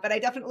going on, but I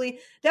definitely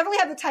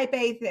have the type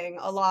A thing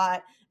a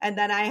lot. And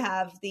then I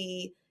have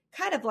the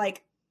kind of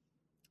like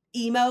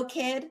emo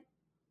kid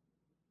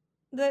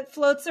that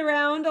floats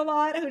around a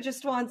lot who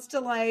just wants to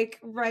like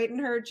write in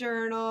her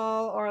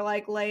journal or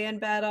like lay in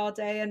bed all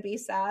day and be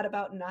sad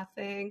about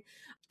nothing.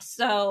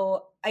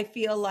 So I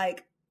feel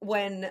like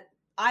when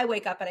I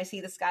wake up and I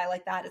see the sky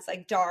like that, it's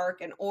like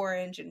dark and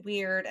orange and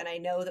weird. And I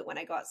know that when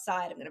I go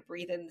outside, I'm going to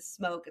breathe in the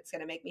smoke. It's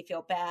going to make me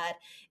feel bad.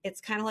 It's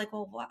kind of like,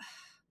 well,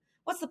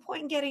 what's the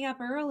point in getting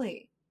up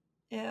early?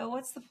 You know,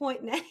 what's the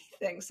point in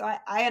anything? So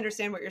I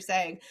understand what you're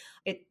saying.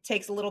 It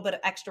takes a little bit of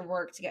extra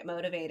work to get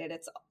motivated.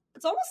 It's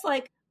almost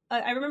like,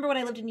 I remember when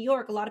I lived in New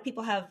York, a lot of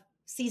people have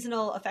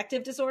seasonal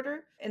affective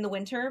disorder in the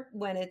winter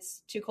when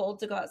it's too cold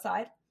to go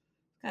outside.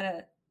 Kind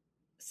of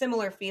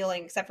similar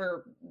feeling, except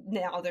for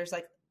now there's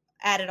like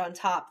added on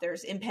top,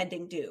 there's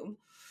impending doom.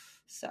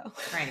 So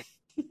right.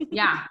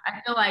 Yeah.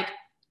 I feel like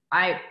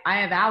I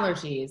have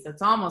allergies.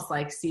 It's almost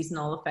like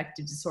seasonal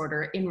affective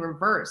disorder in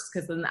reverse,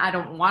 because then I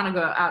don't want to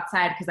go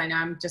outside because I know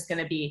I'm just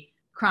going to be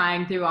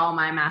crying through all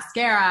my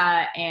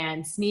mascara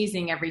and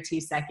sneezing every 2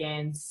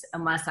 seconds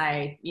unless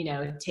I,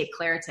 take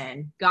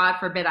Claritin. God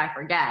forbid I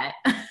forget.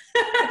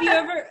 Have you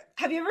ever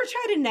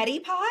tried a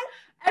neti pot?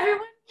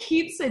 Everyone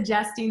keeps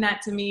suggesting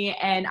that to me,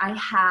 and I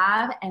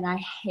have, and I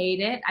hate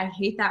it. I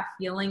hate that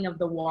feeling of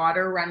the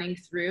water running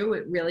through.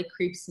 It really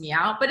creeps me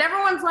out. But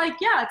everyone's like,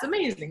 yeah, it's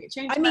amazing. It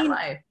changed my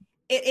life.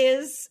 It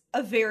is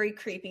a very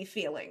creepy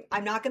feeling.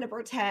 I'm not going to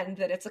pretend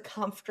that it's a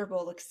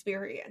comfortable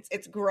experience.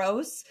 It's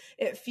gross.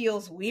 It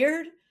feels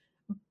weird.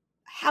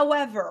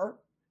 However,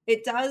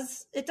 it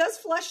does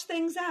flush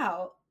things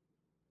out,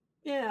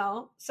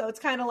 so it's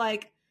kind of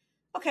like,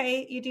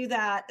 okay, you do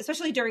that,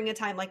 especially during a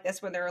time like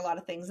this when there are a lot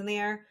of things in the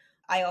air.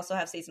 I also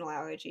have seasonal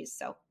allergies,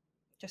 so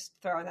just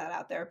throwing that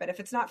out there. But if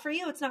it's not for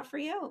you, it's not for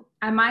you.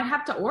 I might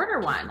have to order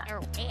one.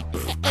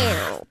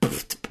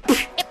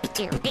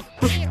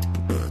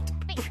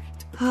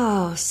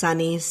 Oh,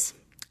 Sunnies.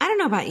 I don't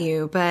know about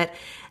you, but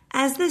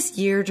as this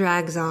year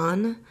drags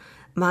on,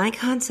 my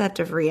concept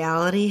of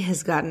reality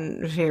has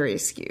gotten very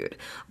skewed.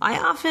 I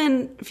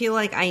often feel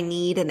like I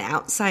need an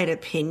outside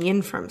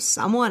opinion from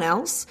someone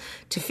else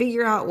to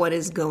figure out what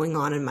is going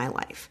on in my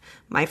life.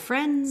 My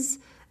friends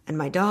and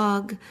my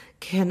dog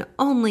can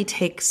only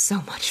take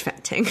so much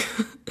venting.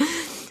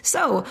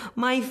 So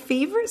my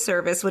favorite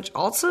service, which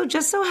also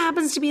just so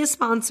happens to be a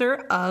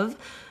sponsor of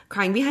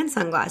Crying Behind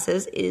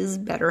Sunglasses, is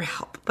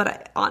BetterHelp.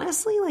 But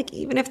honestly, like,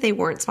 even if they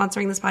weren't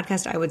sponsoring this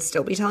podcast, I would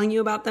still be telling you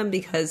about them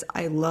because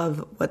I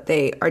love what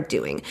they are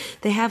doing.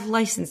 They have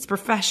licensed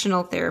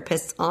professional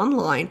therapists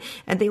online,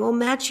 and they will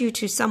match you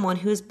to someone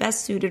who is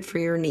best suited for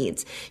your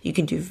needs. You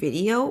can do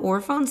video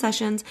or phone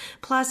sessions.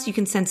 Plus, you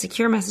can send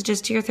secure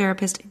messages to your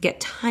therapist, get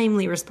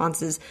timely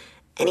responses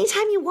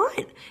anytime you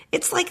want.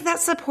 It's like that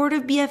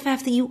supportive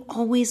BFF that you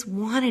always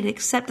wanted,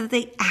 except that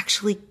they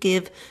actually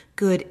give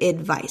good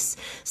advice.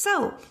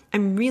 So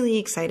I'm really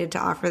excited to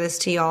offer this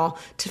to y'all.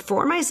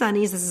 For my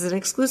Sunnies, this is an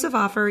exclusive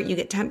offer. You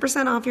get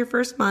 10% off your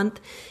first month,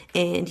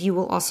 and you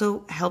will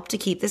also help to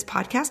keep this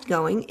podcast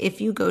going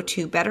if you go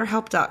to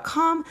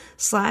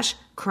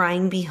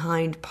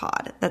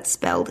betterhelp.com/cryingbehindpod. That's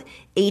spelled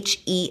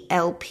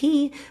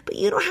HELP, but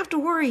you don't have to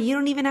worry. You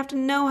don't even have to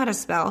know how to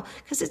spell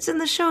because it's in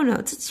the show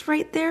notes. It's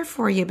right there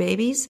for you,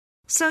 babies.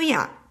 So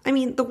yeah, I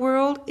mean, the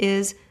world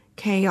is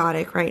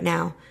chaotic right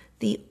now.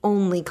 The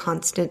only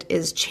constant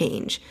is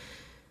change.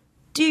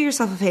 Do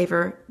yourself a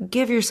favor,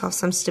 give yourself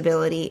some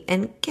stability,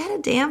 and get a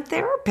damn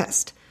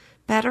therapist.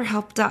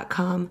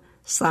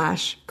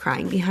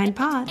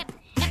 BetterHelp.com/cryingbehindpod.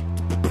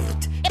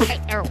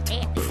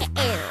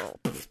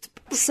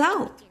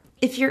 So,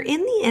 if you're in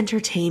the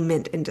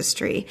entertainment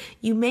industry,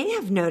 you may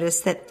have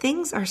noticed that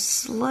things are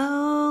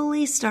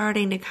slowly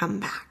starting to come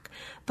back,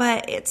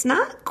 but it's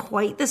not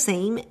quite the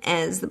same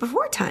as the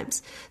before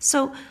times.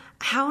 So,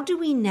 how do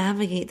we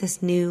navigate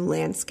this new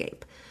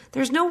landscape?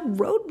 There's no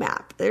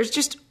roadmap. There's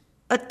just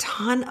a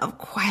ton of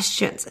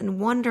questions and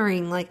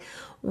wondering, like,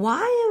 why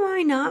am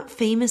I not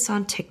famous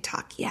on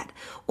TikTok yet?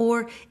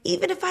 Or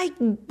even if I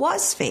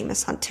was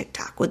famous on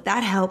TikTok, would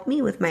that help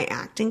me with my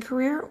acting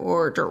career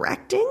or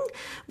directing?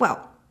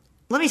 Well,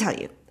 let me tell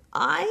you,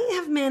 I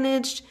have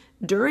managed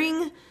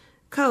during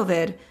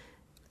COVID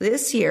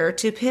this year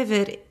to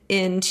pivot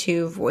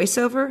into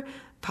voiceover,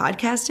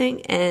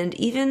 podcasting, and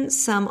even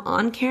some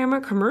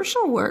on-camera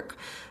commercial work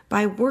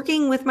by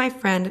working with my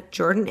friend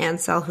Jordan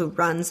Ansell, who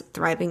runs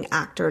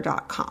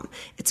thrivingactor.com.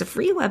 It's a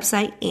free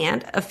website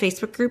and a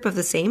Facebook group of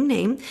the same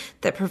name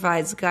that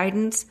provides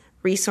guidance,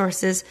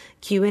 resources,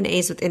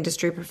 Q&As with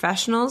industry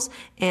professionals,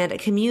 and a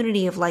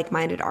community of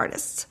like-minded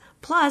artists.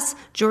 Plus,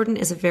 Jordan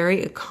is a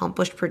very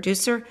accomplished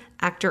producer,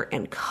 actor,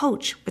 and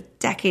coach with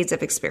decades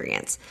of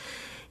experience.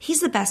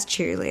 He's the best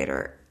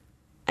cheerleader.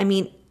 I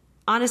mean,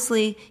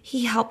 honestly,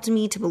 he helped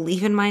me to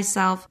believe in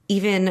myself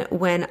even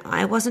when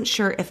I wasn't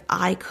sure if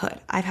I could.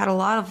 I've had a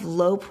lot of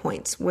low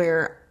points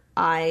where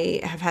I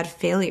have had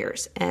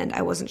failures and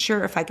I wasn't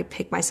sure if I could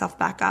pick myself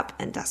back up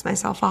and dust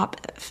myself up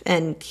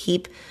and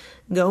keep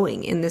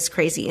going in this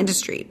crazy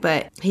industry.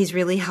 But he's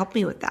really helped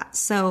me with that.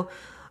 So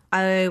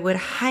I would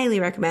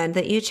highly recommend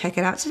that you check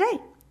it out today.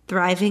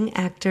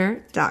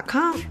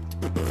 thrivingactor.com.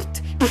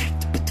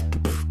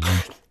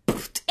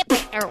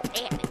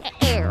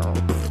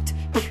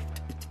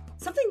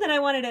 Something that I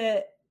wanted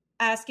to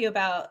ask you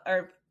about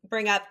or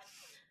bring up,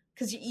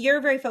 because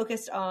you're very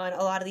focused on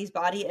a lot of these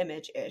body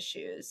image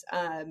issues.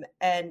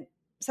 And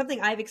something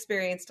I've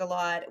experienced a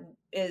lot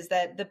is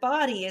that the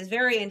body is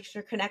very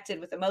interconnected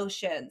with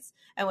emotions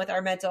and with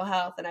our mental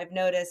health. And I've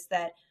noticed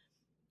that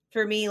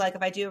for me, like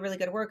if I do a really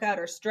good workout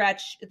or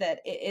stretch,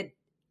 that it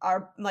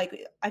are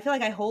like, I feel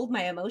like I hold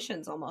my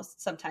emotions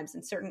almost sometimes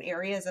in certain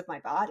areas of my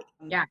body.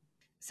 Yeah.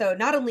 So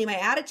not only my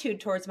attitude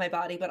towards my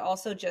body, but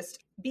also just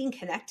being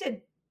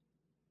connected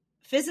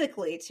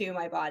physically to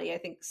my body, I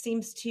think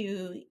seems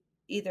to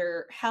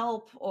either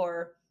help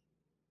or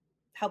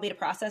help me to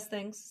process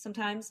things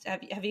sometimes.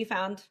 Have you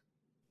found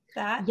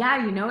that?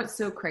 Yeah, you know what's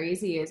so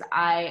crazy is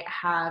I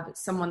have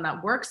someone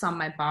that works on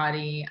my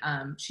body.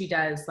 She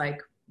does like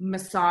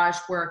massage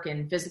work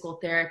and physical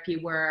therapy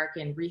work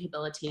and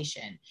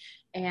rehabilitation.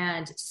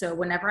 And so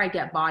whenever I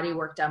get body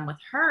work done with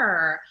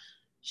her,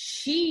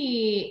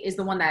 she is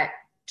the one that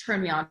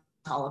turned me on to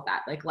all of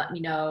that. Like, let me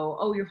know,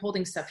 oh, you're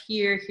holding stuff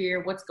here,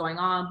 what's going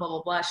on, blah,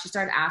 blah, blah. She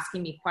started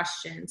asking me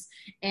questions.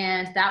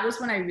 And that was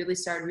when I really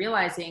started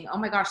realizing, oh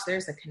my gosh,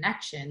 there's a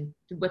connection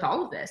with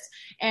all of this.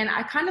 And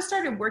I kind of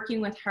started working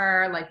with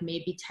her like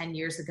maybe 10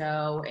 years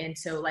ago. And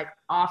so like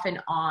off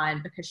and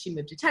on, because she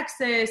moved to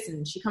Texas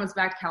and she comes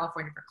back to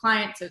California for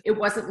clients. So it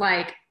wasn't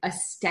like a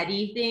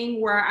steady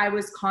thing where I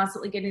was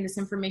constantly getting this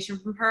information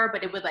from her,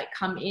 but it would like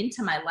come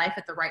into my life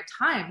at the right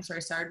time. So I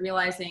started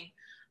realizing,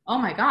 oh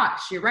my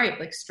gosh, you're right.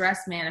 Like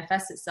stress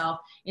manifests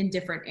itself in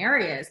different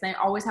areas. And I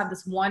always have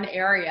this one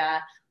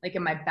area, like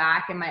in my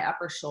back and my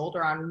upper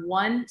shoulder on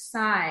one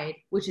side,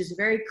 which is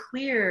very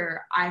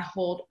clear. I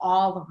hold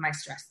all of my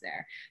stress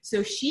there.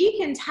 So she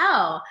can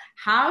tell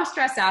how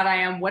stressed out I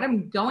am, what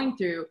I'm going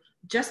through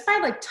just by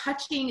like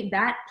touching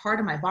that part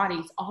of my body.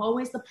 It's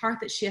always the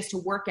part that she has to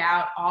work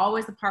out,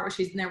 always the part where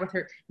she's in there with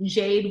her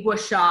jade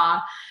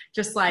wusha,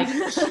 just like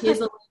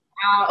chiseling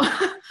out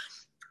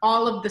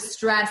all of the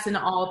stress and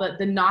all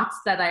the knots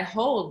that I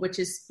hold, which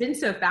has been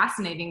so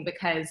fascinating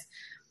because,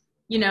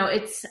 you know,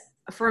 it's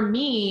for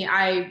me,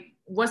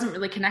 wasn't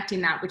really connecting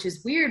that, which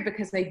is weird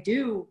because I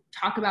do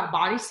talk about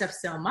body stuff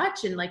so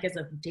much. And like, as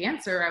a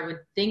dancer, I would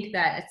think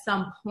that at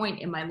some point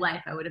in my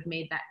life, I would have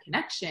made that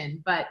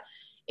connection, but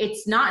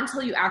it's not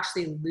until you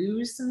actually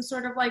lose some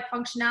sort of like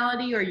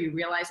functionality or you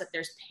realize that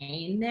there's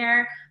pain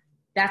there,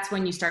 that's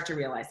when you start to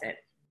realize it.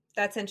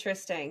 That's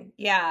interesting.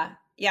 Yeah.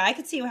 Yeah. I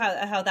could see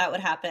how that would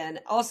happen.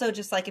 Also,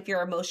 just like if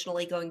you're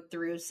emotionally going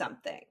through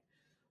something,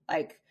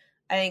 like,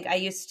 I think I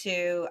used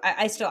to,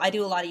 I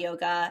do a lot of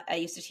yoga. I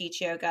used to teach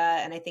yoga.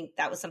 And I think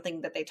that was something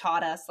that they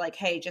taught us, like,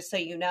 hey, just so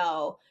you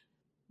know,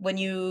 when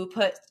you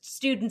put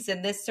students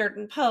in this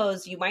certain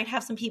pose, you might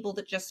have some people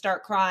that just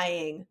start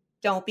crying.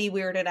 Don't be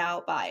weirded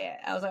out by it.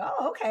 I was like,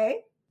 oh,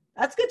 okay.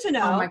 That's good to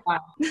know. Oh my God.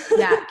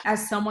 Yeah.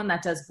 As someone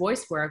that does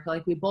voice work,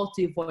 like we both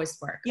do voice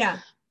work. Yeah.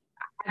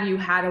 Have you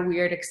had a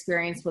weird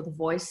experience with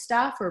voice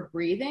stuff or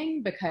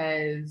breathing?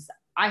 Because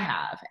I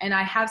have, and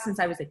I have since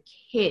I was a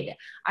kid.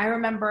 I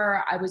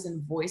remember I was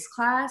in voice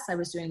class. I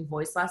was doing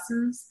voice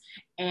lessons,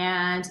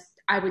 and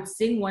I would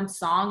sing one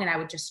song and I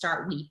would just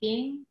start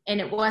weeping.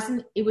 And it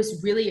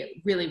was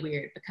really, really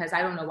weird because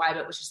I don't know why,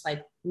 but it was just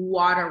like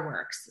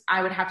waterworks.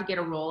 I would have to get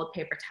a roll of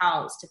paper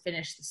towels to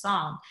finish the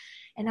song.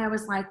 And I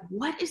was like,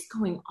 what is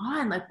going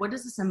on? Like, what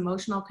is this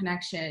emotional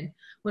connection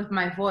with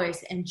my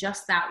voice and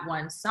just that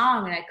one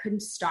song? And I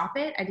couldn't stop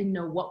it. I didn't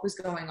know what was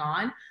going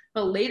on.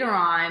 But later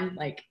on,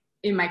 like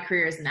in my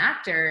career as an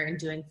actor and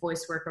doing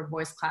voice work or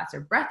voice class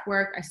or breath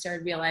work, I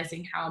started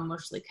realizing how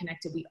emotionally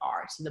connected we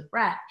are to the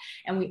breath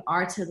and we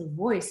are to the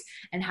voice,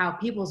 and how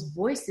people's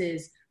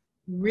voices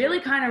really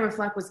kind of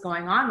reflect what's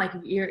going on. Like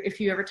if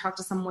you ever talk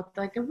to someone with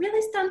like a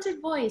really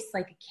stunted voice,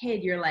 like a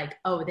kid, you're like,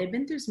 oh, they've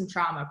been through some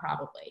trauma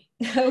probably.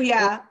 Oh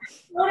yeah.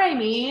 You know what I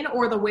mean?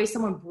 Or the way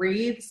someone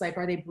breathes, like,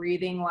 are they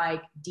breathing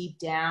like deep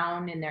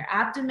down in their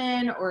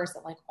abdomen, or is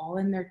it like all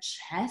in their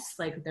chest?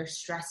 Like they're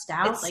stressed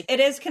out. It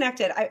is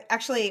connected.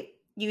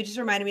 You just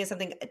reminded me of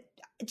something.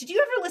 Did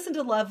you ever listen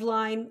to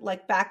Loveline,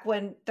 like back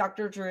when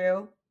Dr.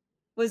 Drew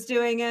was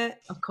doing it?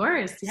 Of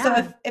course. Yeah.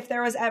 So if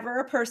there was ever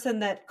a person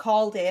that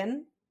called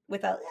in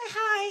with a,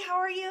 hi, how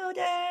are you?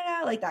 Da, da,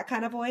 da, like that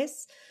kind of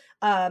voice.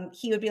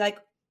 He would be like,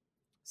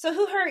 so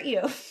who hurt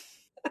you?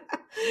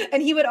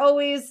 And he would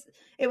always,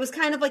 it was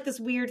kind of like this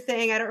weird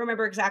thing. I don't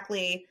remember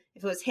exactly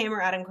if it was him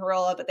or Adam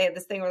Carolla, but they had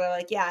this thing where they're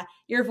like, yeah,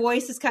 your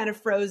voice is kind of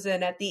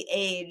frozen at the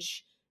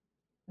age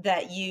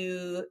that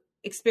you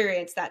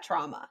experience that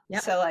trauma.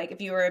 Yep. So like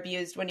if you were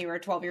abused when you were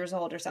 12 years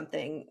old or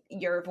something,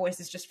 your voice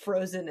is just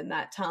frozen in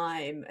that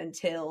time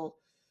until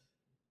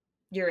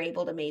you're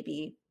able to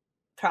maybe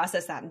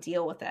process that and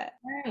deal with it.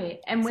 Right.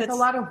 And with a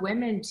lot of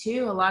women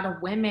too, a lot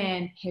of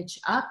women pitch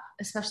up,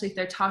 especially if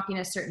they're talking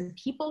to certain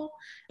people,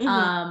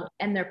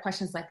 and there are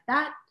questions like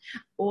that,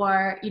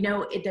 or, you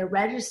know, their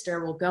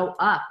register will go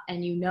up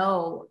and, you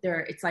know,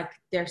 it's like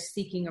they're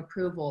seeking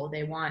approval.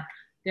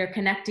 They're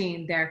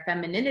connecting their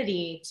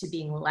femininity to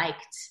being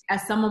liked.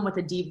 As someone with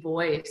a deep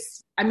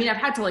voice, I mean, I've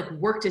had to like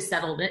work to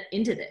settle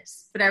into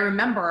this, but I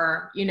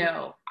remember, you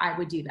know, I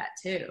would do that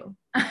too.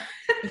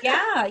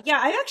 Yeah.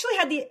 I actually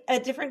had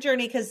a different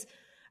journey because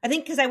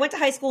I went to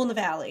high school in the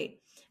Valley,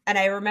 and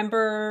I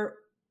remember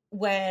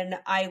when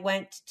I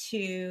went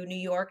to New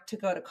York to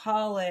go to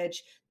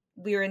college,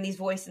 we were in these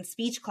voice and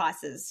speech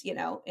classes, you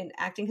know, in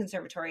acting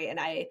conservatory. And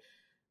I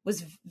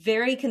was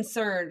very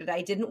concerned that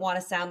I didn't want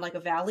to sound like a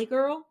Valley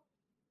girl.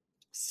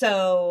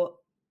 So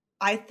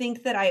I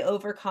think that I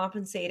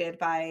overcompensated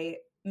by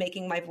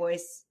making my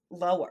voice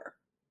lower.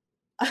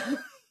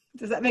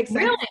 Does that make sense?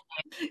 Really?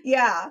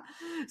 Yeah.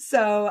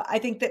 So I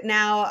think that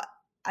now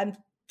I'm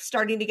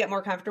starting to get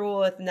more comfortable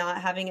with not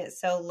having it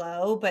so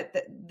low. But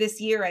this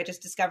year I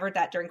just discovered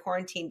that during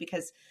quarantine,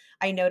 because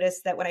I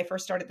noticed that when I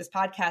first started this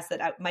podcast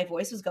that my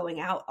voice was going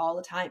out all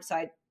the time. So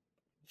I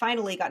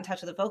finally got in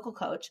touch with a vocal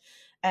coach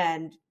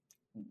and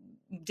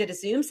did a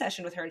Zoom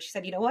session with her. And she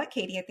said, you know what,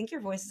 Katie, I think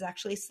your voice is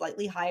actually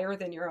slightly higher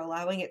than you're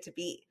allowing it to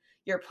be.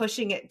 You're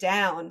pushing it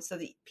down so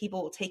that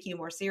people will take you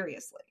more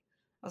seriously.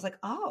 I was like,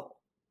 oh,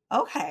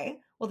 okay.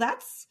 Well,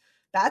 that's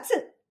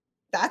it.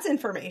 That's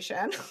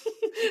information.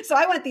 So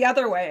I went the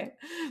other way,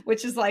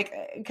 which is like,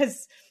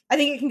 because I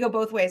think it can go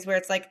both ways, where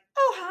it's like,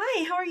 oh,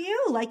 hi, how are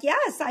you? Like,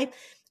 yes,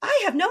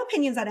 I have no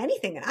opinions on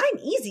anything and I'm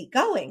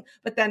easygoing.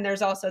 But then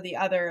there's also the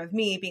other of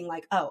me being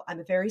like, oh, I'm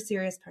a very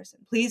serious person.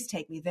 Please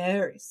take me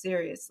very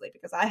seriously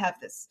because I have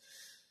this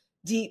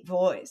deep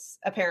voice,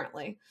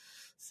 apparently.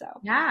 So,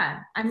 yeah,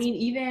 I mean,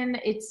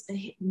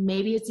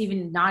 maybe it's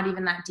even not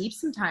even that deep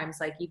sometimes.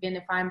 Like, even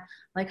if I'm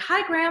like,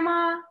 hi,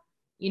 grandma,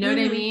 you know what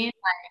I mean?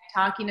 Like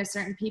talking to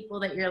certain people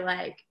that you're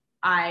like,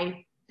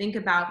 I think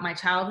about my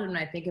childhood and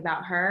I think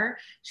about her.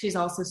 She's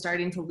also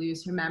starting to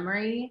lose her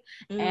memory.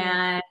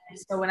 And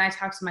so when I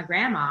talk to my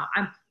grandma,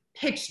 I'm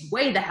pitched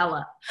way the hell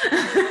up.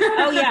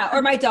 Oh yeah.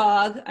 Or my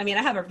dog. I mean,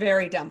 I have a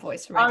very dumb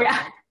voice for my dog.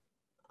 Yeah.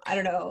 I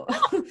don't know.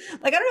 Like,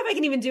 I don't know if I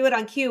can even do it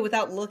on cue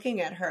without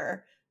looking at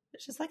her.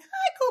 It's just like, hi,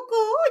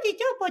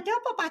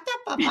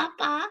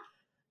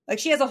 like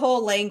she has a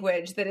whole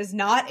language that is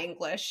not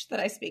English that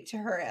I speak to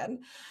her in.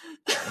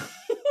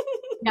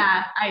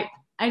 Yeah,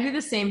 I do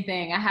the same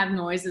thing. I have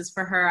noises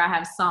for her. I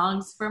have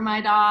songs for my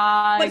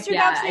dog. What's your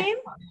dog's name?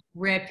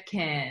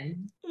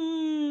 Ripkin.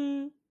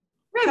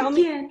 Tell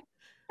me. Ripkin.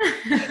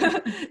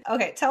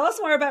 Okay, tell us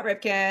more about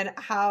Ripkin.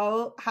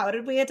 How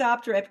did we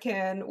adopt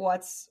Ripkin?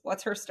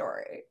 What's her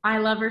story? I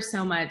love her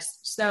so much.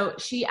 So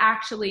she's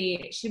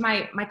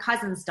my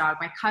cousin's dog.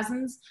 My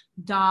cousin's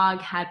dog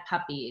had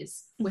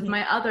puppies with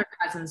my other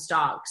cousin's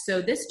dog.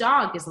 So this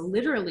dog is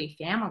literally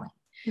family.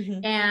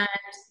 And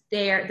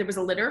there was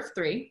a litter of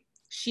 3.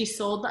 She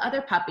sold the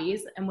other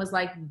puppies and was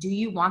like, do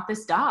you want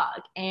this dog?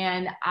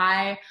 And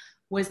I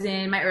was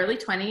in my early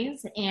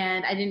 20s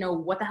and I didn't know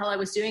what the hell I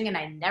was doing. And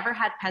I never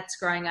had pets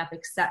growing up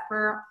except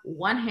for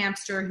one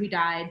hamster who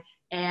died.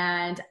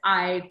 And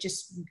I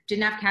just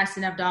didn't have cats,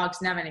 didn't have dogs,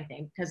 didn't have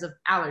anything because of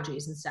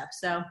allergies and stuff.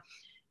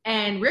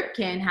 And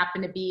Ripkin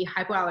happened to be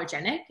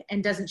hypoallergenic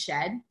and doesn't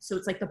shed. So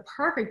it's like the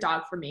perfect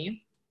dog for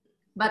me.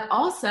 But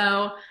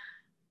also,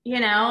 you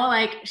know,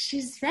 like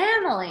she's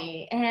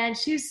family and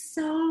she's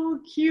so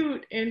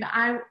cute. And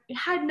I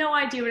had no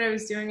idea what I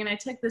was doing. And I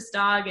took this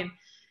dog and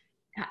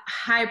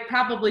I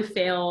probably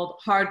failed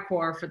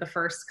hardcore for the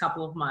first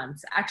couple of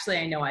months. Actually,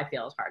 I know I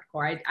failed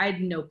hardcore. I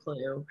had no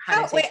clue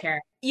how to take care of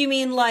it. You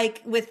mean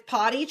like with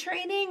potty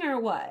training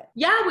or what?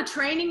 Yeah, with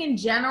training in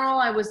general,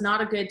 I was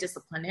not a good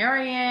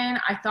disciplinarian.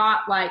 I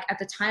thought like at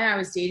the time I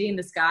was dating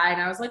this guy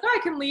and I was like, oh, I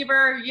can leave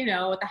her, you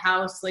know, at the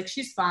house. Like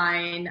she's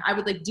fine. I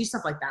would like do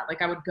stuff like that.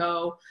 Like I would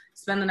go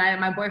spend the night at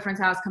my boyfriend's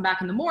house, come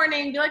back in the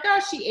morning, be like,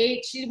 oh, she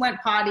ate, she went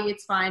potty.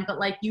 It's fine. But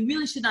like, you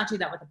really should not do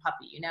that with a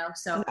puppy, you know?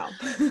 So no.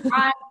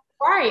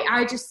 Right.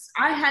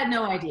 I had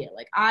no idea.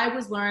 Like I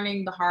was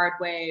learning the hard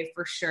way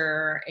for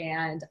sure.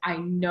 And I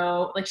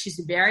know like she's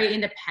very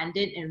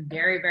independent and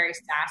very, very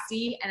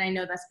sassy. And I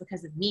know that's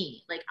because of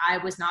me. Like I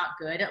was not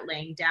good at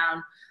laying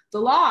down the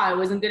law. I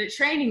wasn't good at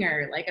training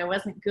her. Like I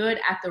wasn't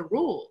good at the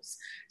rules.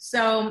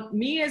 So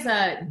me as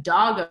a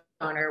dog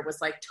owner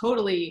was like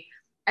totally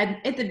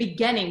at the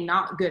beginning,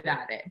 not good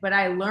at it, but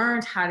I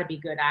learned how to be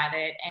good at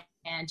it.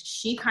 And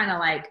she kind of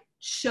like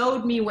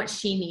showed me what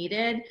she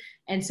needed.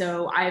 And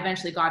so I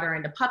eventually got her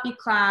into puppy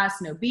class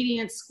and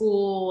obedience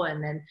school.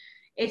 And then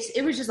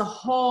it was just a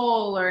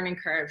whole learning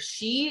curve.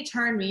 She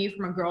turned me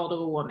from a girl to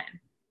a woman.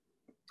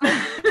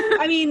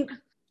 I mean,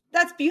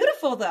 that's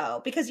beautiful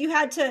though, because you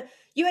had to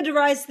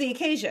rise to the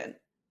occasion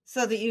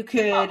so that you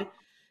could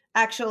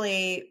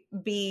actually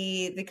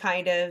be the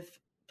kind of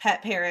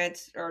pet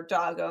parent or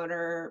dog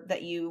owner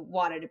that you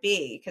wanted to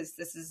be. Because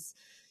this is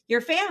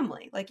your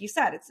family. Like you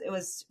said, it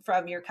was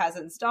from your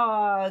cousin's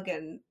dog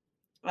and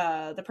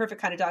the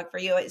perfect kind of dog for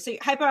you. So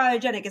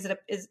hypoallergenic,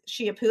 is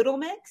she a poodle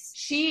mix?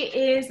 She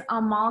is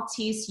a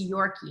Maltese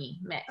Yorkie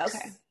mix.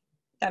 Okay.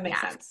 That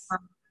makes sense.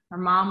 Her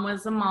mom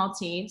was a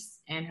Maltese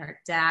and her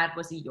dad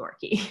was a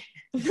Yorkie.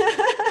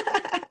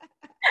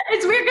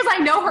 It's weird because I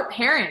know her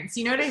parents,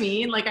 you know what I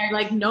mean? Like I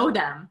like know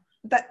them.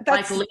 That's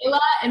like Layla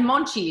and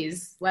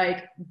Monchis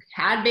like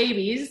had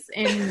babies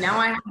and now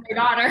I have my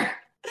daughter.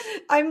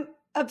 I'm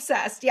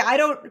obsessed.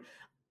 Yeah,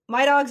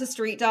 my dog's a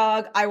street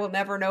dog. I will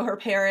never know her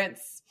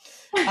parents.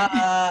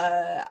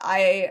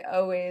 I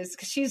always,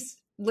 cause she's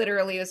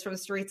literally was from the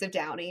streets of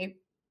Downey.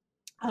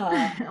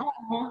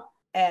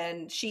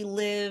 And she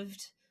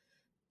was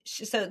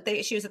at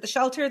the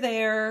shelter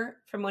there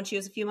from when she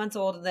was a few months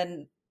old. And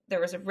then there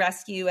was a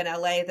rescue in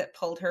LA that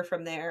pulled her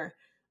from there.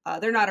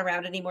 They're not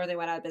around anymore. They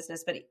went out of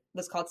business, but it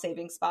was called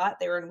Saving Spot.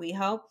 They were in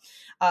WeHo.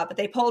 But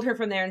they pulled her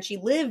from there and she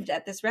lived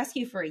at this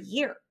rescue for a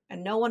year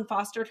and no one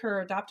fostered her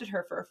or adopted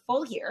her for a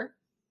full year.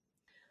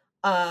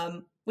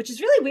 Which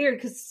is really weird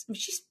because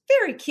she's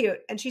very cute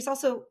and she's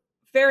also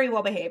very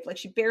well behaved. Like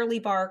she barely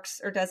barks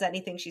or does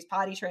anything. She's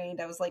potty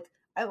trained. I was like,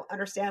 I don't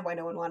understand why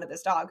no one wanted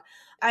this dog.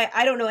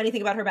 I don't know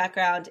anything about her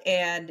background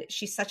and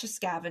she's such a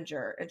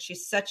scavenger and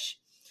she's such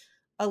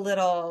a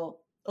little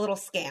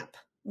scamp,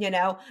 you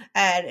know?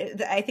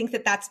 And I think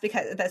that's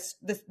because that's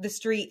the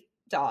street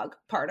dog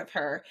part of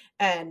her.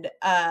 And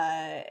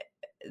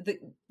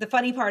the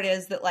funny part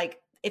is that like,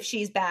 if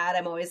she's bad,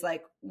 I'm always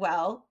like,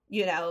 well,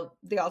 you know,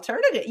 the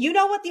alternative, you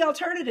know what the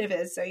alternative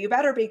is. So you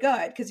better be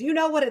good because you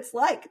know what it's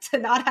like to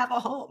not have a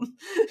home.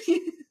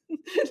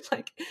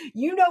 Like,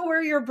 you know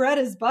where your bread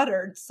is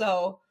buttered.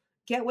 So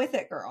get with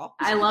it, girl.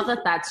 I love that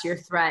that's your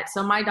threat.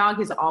 So my dog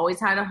has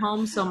always had a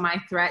home. So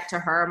my threat to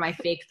her, my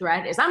fake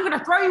threat is I'm going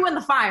to throw you in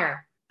the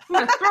fire. I'm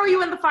going to throw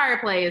you in the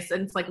fireplace.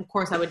 And it's like, of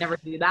course I would never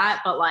do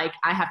that. But like,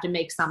 I have to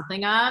make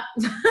something up.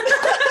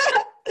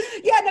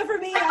 Yeah, no, for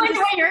me. Like when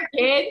you're a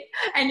kid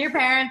and your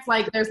parents,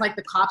 like, there's like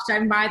the cops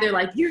driving by, they're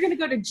like, you're going to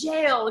go to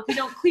jail if you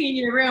don't clean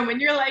your room. And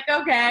you're like,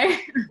 okay.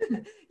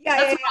 Yeah,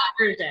 that's my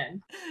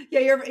version. Yeah,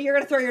 you're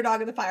going to throw your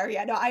dog in the fire.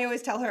 Yeah, no, I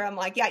always tell her, I'm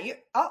like, yeah, you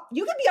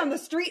could be on the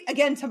street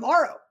again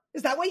tomorrow.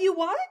 Is that what you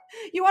want?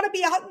 You want to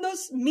be out in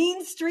those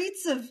mean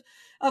streets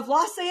of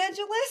Los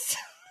Angeles?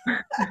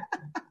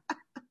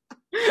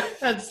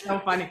 That's so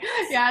funny.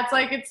 Yeah,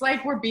 it's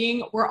like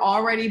we're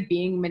already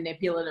being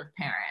manipulative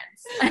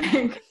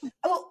parents.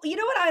 Well, you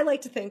know what I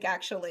like to think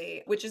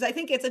actually, which is I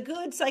think it's a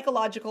good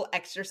psychological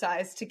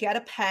exercise to get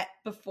a pet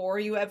before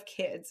you have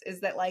kids,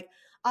 is that like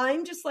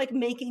I'm just like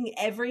making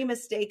every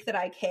mistake that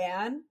I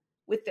can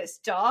with this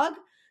dog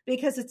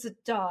because it's a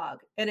dog.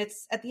 And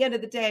it's at the end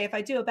of the day, if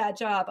I do a bad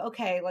job,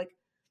 okay, like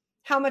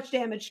how much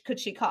damage could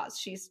she cause?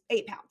 She's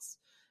 8 pounds,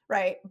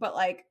 right? But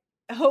like,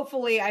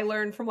 hopefully I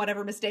learn from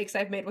whatever mistakes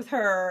I've made with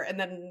her. And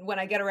then when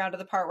I get around to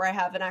the part where I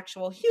have an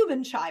actual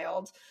human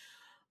child,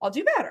 I'll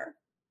do better.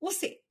 We'll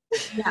see.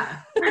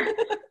 Yeah.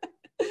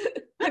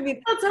 I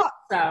mean, Let's hope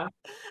so. I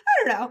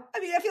don't know. I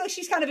mean, I feel like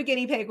she's kind of a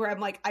guinea pig where I'm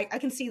like, I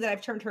can see that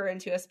I've turned her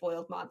into a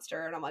spoiled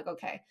monster. And I'm like,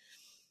 okay,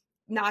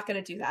 not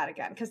going to do that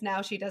again. Because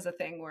now she does a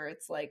thing where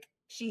it's like,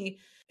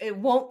 it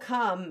won't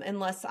come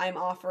unless I'm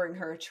offering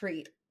her a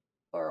treat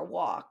or a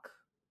walk.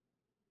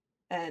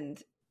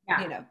 And,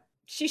 you know,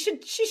 she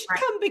should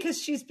come because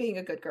she's being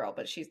a good girl,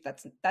 but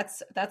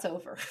that's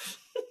over.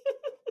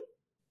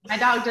 My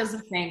dog does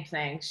the same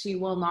thing. She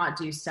will not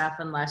do stuff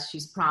unless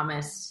she's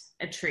promised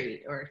a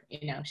treat or,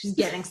 you know, she's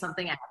getting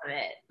something out of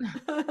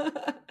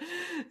it.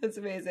 That's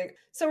amazing.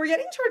 So we're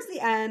getting towards the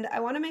end.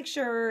 I want to make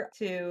sure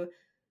to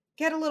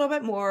get a little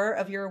bit more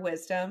of your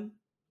wisdom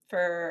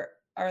for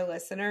our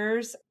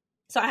listeners.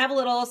 So I have a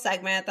little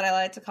segment that I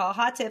like to call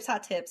hot tips,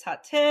 hot tips,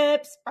 hot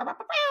tips. Bow, bow,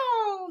 bow,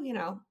 bow, you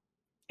know,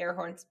 air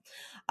horns.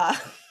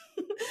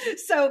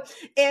 So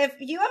if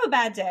you have a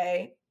bad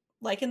day,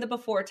 like in the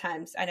before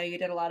times, I know you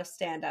did a lot of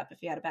stand-up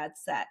if you had a bad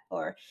set,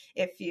 or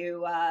if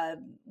you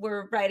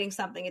were writing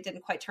something, it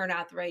didn't quite turn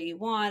out the way you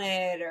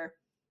wanted, or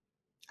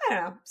I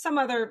don't know, some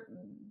other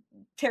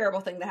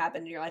terrible thing that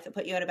happened in your life that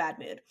put you in a bad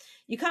mood.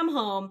 You come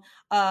home.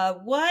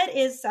 What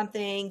is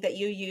something that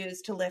you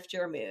use to lift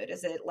your mood?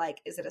 Is it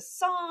a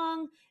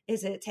song?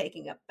 Is it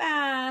taking a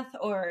bath?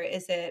 Or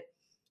is it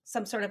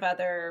some sort of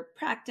other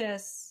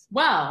practice?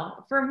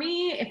 Well, for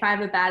me, if I have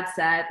a bad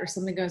set or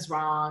something goes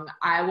wrong,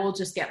 I will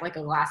just get like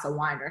a glass of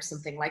wine or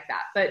something like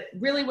that. But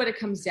really what it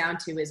comes down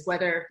to is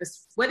whether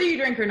you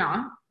drink or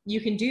not, you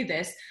can do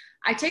this.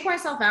 I take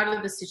myself out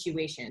of the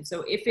situation.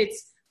 So if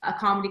it's a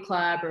comedy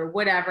club or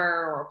whatever,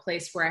 or a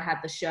place where I had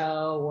the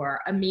show or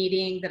a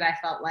meeting that I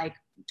felt like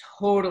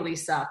totally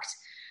sucked,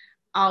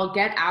 I'll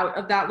get out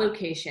of that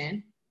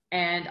location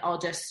and I'll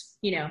just,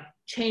 you know,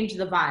 change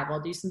the vibe. I'll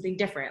do something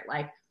different,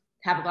 like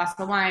have a glass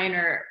of wine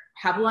or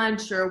have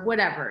lunch or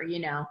whatever, you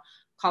know,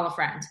 call a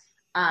friend.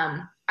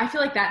 I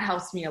feel like that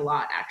helps me a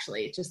lot,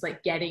 actually, just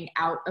like getting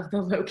out of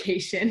the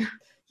location.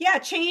 Yeah,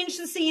 change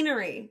the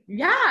scenery.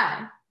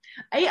 Yeah.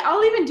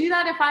 I'll even do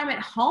that if I'm at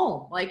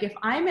home. Like if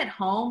I'm at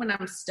home and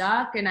I'm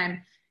stuck and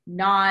I'm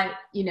not,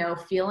 you know,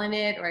 feeling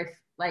it, or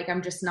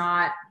I'm just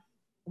not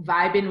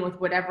vibing with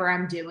whatever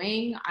I'm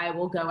doing, I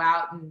will go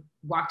out and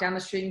walk down the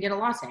street and get a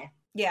latte.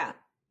 Yeah.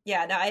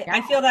 Yeah. No,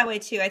 I feel that way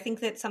too. I think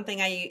that's something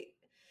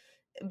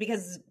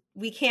because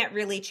we can't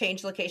really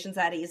change locations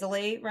that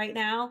easily right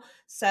now.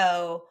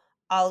 So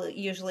I'll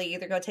usually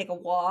either go take a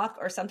walk,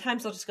 or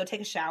sometimes I'll just go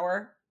take a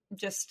shower,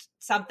 just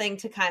something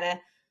to kind of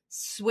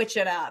switch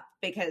it up,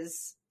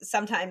 because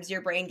sometimes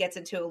your brain gets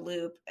into a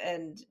loop,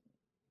 and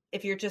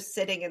if you're just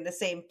sitting in the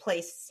same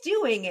place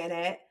stewing in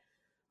it,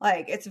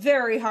 like it's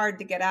very hard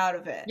to get out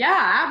of it.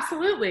 Yeah,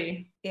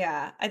 absolutely.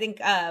 Yeah, I think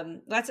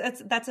that's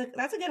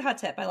a good hot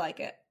tip. I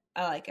like it.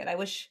 I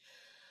wish.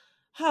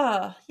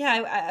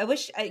 I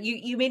wish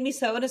you made me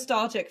so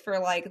nostalgic for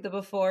like the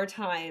before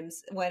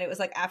times when it was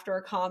like after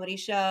a comedy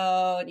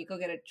show and you go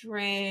get a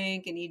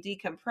drink and you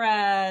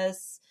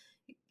decompress,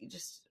 you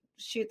just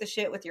shoot the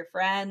shit with your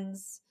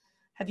friends.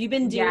 Have you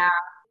been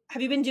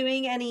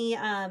doing any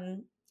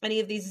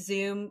of these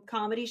Zoom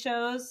comedy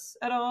shows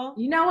at all?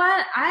 You know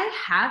what? I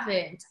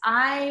haven't.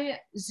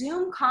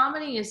 Zoom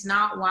comedy is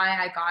not why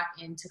I got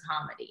into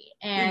comedy.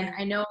 And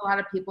I know a lot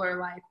of people are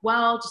like,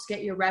 well, just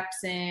get your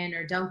reps in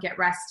or don't get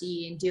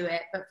rusty and do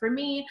it. But for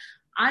me,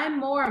 I'm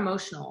more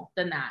emotional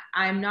than that.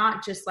 I'm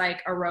not just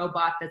like a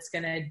robot that's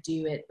going to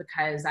do it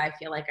because I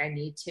feel like I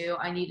need to.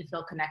 I need to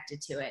feel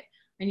connected to it.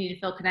 I need to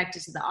feel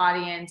connected to the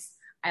audience.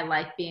 I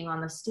like being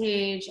on the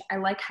stage. I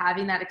like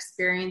having that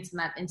experience and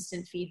that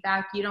instant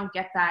feedback. You don't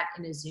get that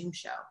in a Zoom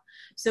show.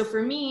 So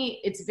for me,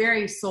 it's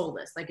very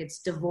soulless. Like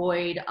it's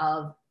devoid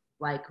of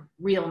like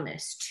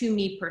realness to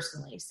me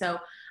personally. So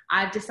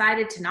I've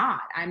decided to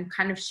not. I'm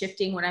kind of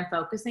shifting what I'm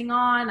focusing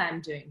on.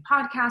 I'm doing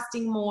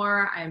podcasting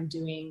more. I'm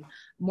doing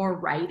more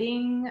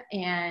writing.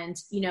 And,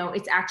 you know,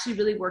 it's actually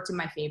really worked in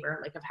my favor.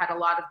 Like I've had a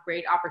lot of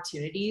great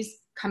opportunities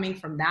coming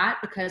from that,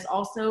 because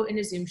also in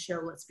a Zoom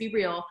show, let's be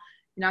real,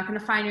 you're not going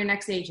to find your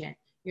next agent.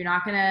 You're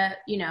not going to,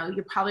 you know,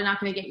 you're probably not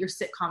going to get your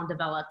sitcom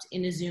developed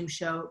in a Zoom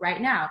show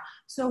right now.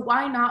 So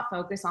why not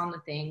focus on the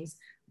things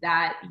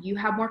that you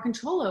have more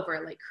control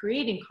over, like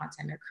creating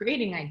content or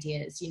creating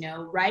ideas, you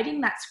know,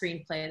 writing that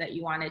screenplay that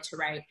you wanted to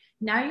write.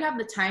 Now you have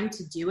the time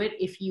to do it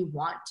if you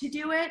want to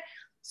do it.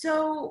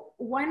 So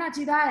why not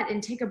do that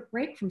and take a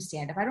break from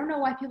stand-up? I don't know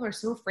why people are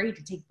so afraid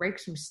to take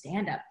breaks from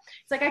stand-up.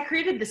 It's like I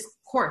created this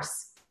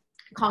course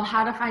called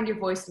How to Find Your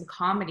Voice in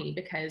Comedy,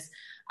 because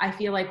I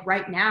feel like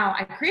right now,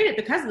 I created it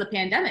because of the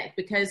pandemic,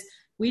 because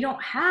we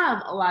don't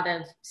have a lot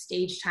of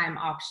stage time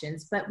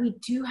options, but we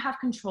do have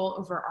control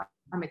over our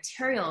our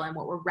material and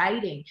what we're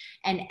writing,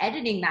 and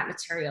editing that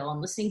material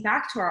and listening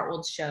back to our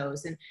old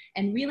shows,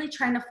 and really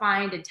trying to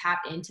find and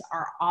tap into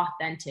our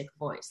authentic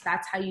voice.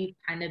 That's how you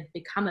kind of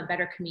become a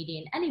better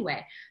comedian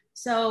anyway.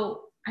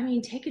 So, I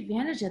mean, take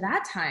advantage of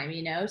that time,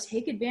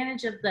 take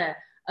advantage of the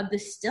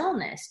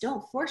stillness.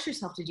 Don't force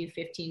yourself to do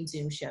 15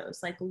 Zoom shows.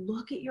 Like,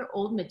 look at your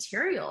old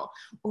material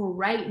or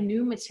write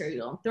new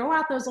material and throw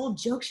out those old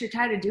jokes you're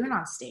tired of doing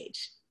on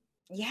stage.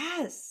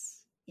 Yes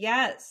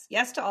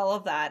to all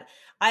of that.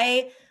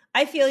 I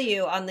feel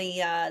you on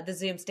the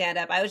Zoom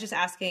stand-up. I was just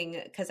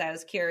asking because I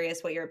was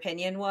curious what your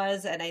opinion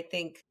was, and I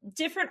think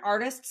different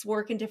artists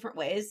work in different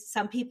ways.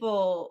 Some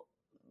people,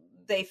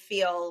 they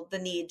feel the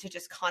need to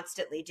just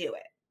constantly do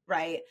it,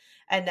 right?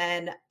 And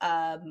then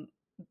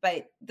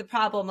but the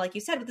problem, like you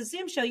said, with the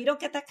Zoom show, you don't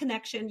get that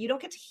connection. You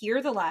don't get to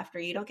hear the laughter.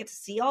 You don't get to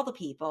see all the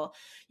people.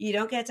 You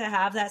don't get to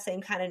have that same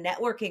kind of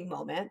networking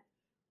moment.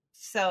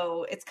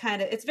 So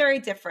it's very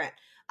different.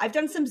 I've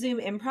done some Zoom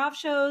improv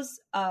shows,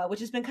 which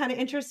has been kind of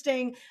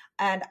interesting.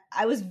 And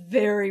I was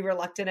very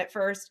reluctant at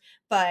first.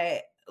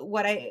 But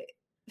what I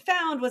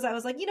found was I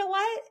was like, you know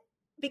what?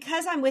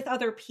 Because I'm with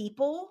other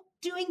people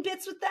doing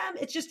bits with them,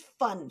 it's just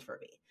fun for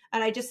me.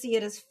 And I just see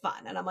it as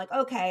fun. And I'm like,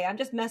 okay, I'm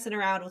just messing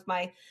around with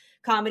my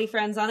comedy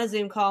friends on a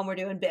Zoom call and we're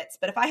doing bits.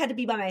 But if I had to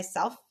be by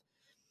myself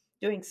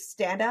doing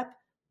stand-up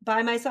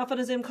by myself on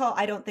a Zoom call,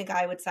 I don't think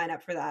I would sign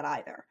up for that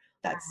either.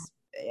 But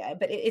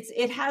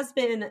it has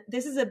been,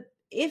 this is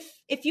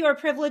if you are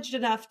privileged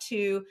enough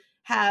to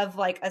have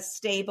like a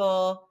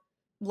stable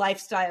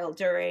lifestyle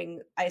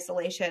during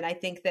isolation, I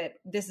think that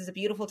this is a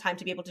beautiful time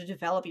to be able to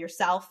develop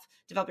yourself,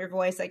 develop your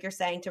voice, like you're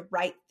saying, to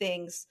write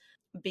things.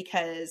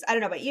 Because I don't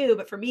know about you,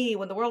 but for me,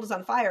 when the world is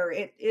on fire,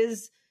 it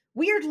is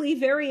weirdly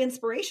very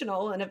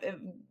inspirational, and it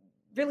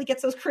really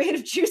gets those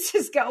creative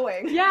juices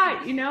going.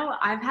 Yeah,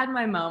 I've had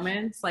my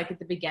moments, like at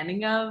the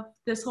beginning of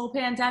this whole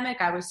pandemic,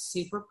 I was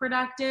super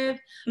productive,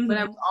 but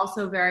I was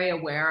also very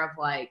aware of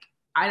like,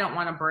 I don't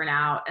want to burn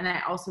out. And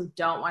I also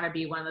don't want to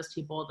be one of those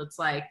people that's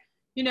like,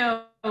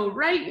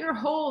 write your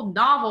whole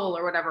novel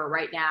or whatever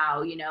right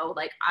now,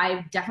 like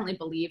I definitely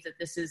believe that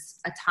this is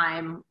a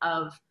time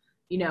of,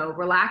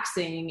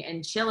 relaxing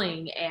and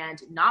chilling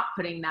and not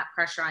putting that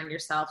pressure on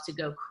yourself to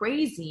go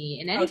crazy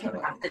in any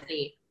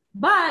capacity.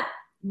 But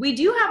we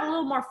do have a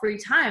little more free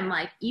time.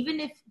 Like,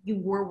 even if you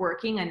were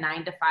working a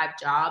 9-to-5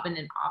 job in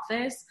an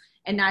office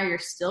and now you're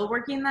still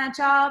working that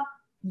job,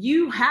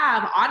 you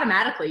have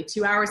automatically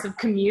 2 hours of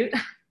commute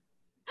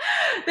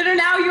that are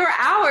now your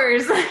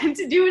hours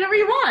to do whatever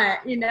you want,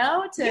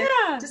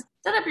 just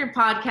set up your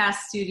podcast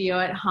studio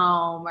at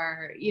home,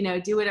 or,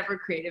 do whatever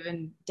creative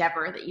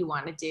endeavor that you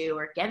want to do,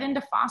 or get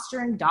into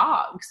fostering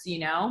dogs, you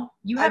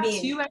have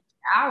 2 extra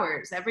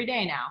hours every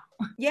day now.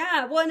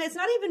 Yeah. Well, and it's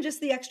not even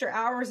just the extra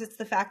hours. It's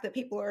the fact that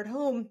people are at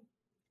home.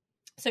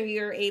 So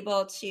you're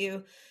able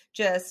to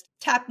just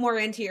tap more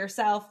into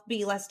yourself,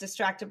 be less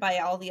distracted by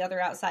all the other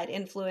outside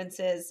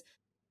influences,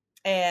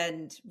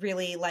 and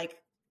really like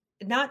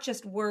not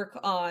just work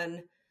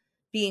on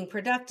being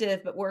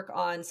productive, but work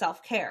on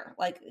self-care.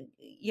 Like,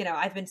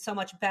 I've been so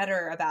much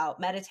better about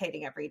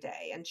meditating every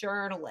day and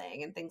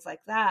journaling and things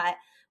like that,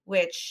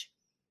 which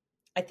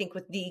I think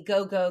with the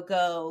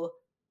go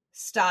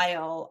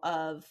style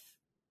of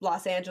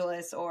Los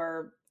Angeles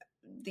or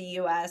the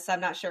US, I'm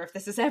not sure if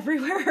this is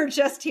everywhere or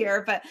just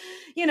here, but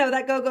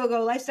that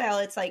go lifestyle,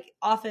 it's like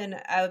often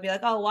I would be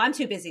like, oh, well, I'm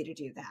too busy to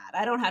do that.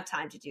 I don't have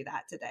time to do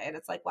that today. And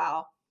it's like,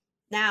 wow,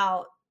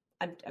 now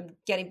I'm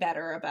getting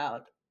better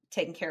about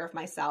taking care of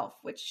myself,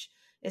 which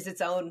is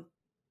its own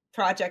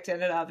project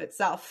in and of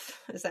itself,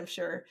 as I'm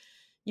sure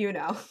you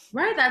know.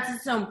 Right. That's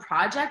its own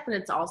project, but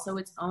it's also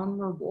its own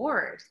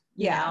reward.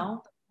 You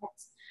know?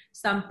 It's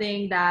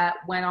something that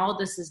when all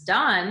this is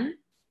done,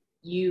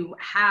 you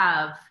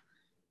have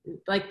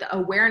like the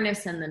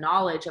awareness and the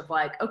knowledge of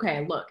like,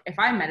 okay, look, if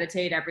I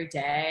meditate every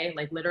day,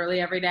 like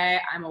literally every day,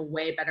 I'm a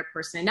way better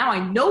person. And now I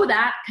know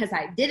that because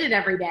I did it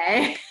every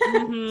day.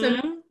 So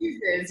no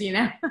excuses,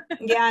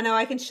 Yeah, no,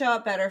 I can show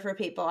up better for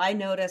people. I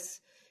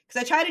notice,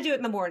 because I try to do it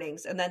in the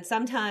mornings, and then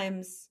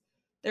sometimes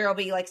there'll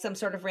be like some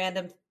sort of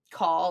random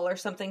call or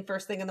something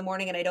first thing in the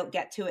morning, and I don't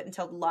get to it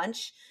until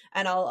lunch.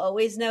 And I'll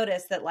always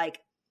notice that like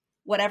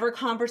whatever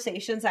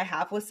conversations I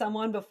have with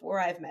someone before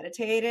I've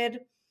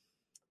meditated,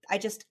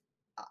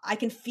 I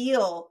can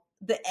feel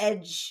the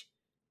edge,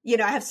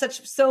 I have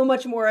so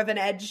much more of an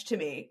edge to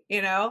me,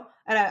 and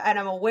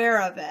I'm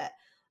aware of it.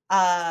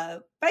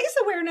 But I guess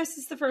awareness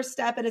is the first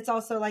step. And it's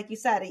also, like you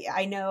said,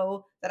 I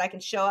know that I can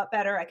show up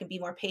better. I can be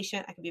more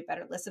patient. I can be a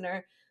better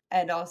listener.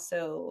 And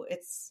also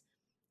it's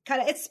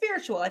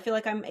spiritual. I feel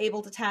like I'm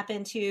able to tap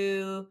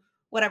into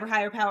whatever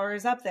higher power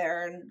is up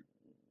there and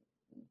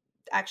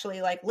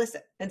actually like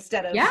listen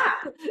instead of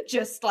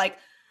just like,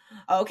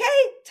 okay,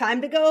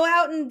 time to go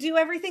out and do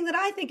everything that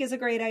I think is a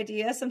great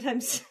idea.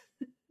 Sometimes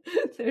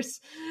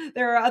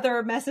there are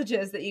other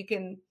messages that you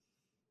can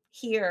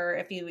hear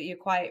if you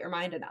quiet your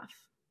mind enough.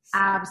 So,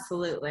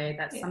 absolutely.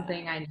 That's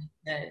something I need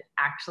to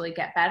actually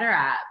get better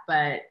at.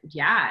 But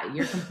yeah,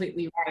 you're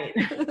completely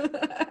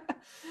right.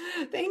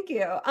 Thank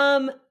you.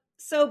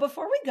 So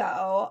before we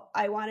go,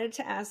 I wanted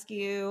to ask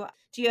you,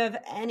 do you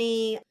have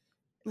any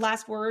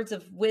last words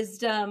of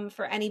wisdom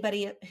for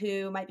anybody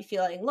who might be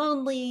feeling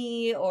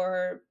lonely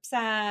or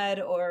sad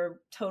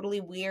or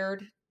totally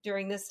weird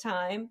during this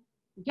time?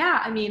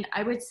 Yeah, I mean,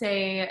 I would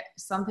say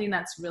something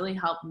that's really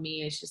helped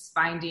me is just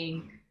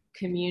finding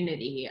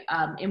community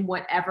in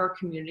whatever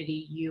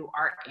community you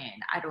are in.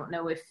 I don't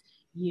know if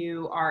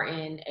you are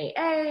in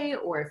AA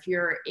or if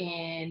you're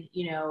in,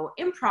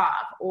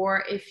 improv,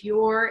 or if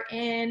you're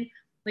in,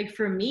 like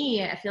for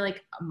me, I feel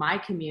like my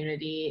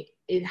community,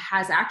 it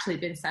has actually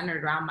been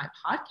centered around my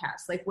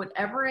podcast. Like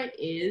whatever it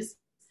is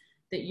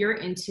that you're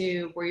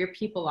into, where your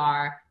people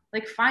are,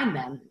 like find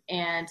them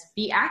and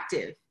be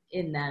active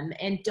in them,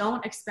 and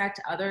don't expect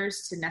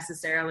others to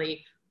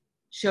necessarily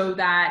show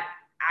that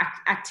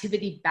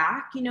activity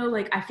back.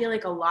 Like I feel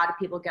like a lot of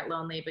people get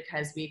lonely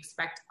because we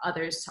expect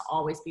others to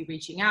always be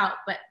reaching out,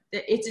 but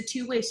it's a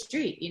two-way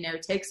street.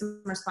 Take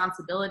some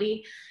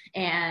responsibility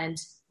and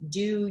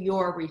do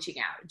your reaching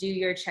out, do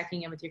your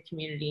checking in with your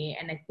community.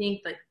 And I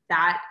think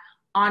that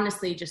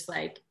honestly, just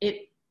like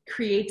it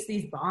creates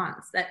these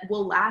bonds that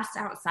will last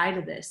outside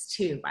of this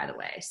too, by the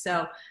way.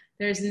 So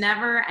there's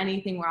never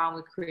anything wrong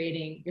with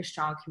creating your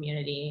strong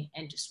community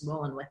and just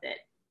rolling with it.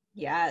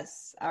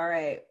 Yes. All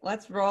right.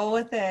 Let's roll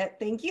with it.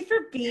 Thank you for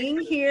being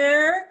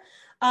here.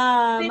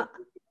 Thank you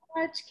so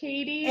much,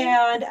 Katie.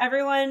 And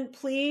everyone,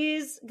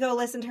 please go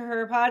listen to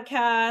her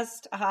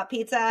podcast, A Hot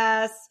Pizza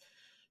Ass.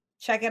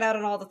 Check it out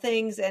on all the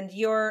things. And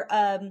your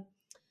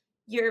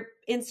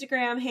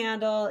Instagram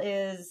handle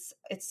is,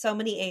 it's so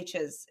many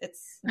H's.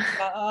 It's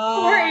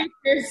 4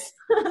 H's.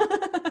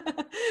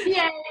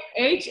 Yeah,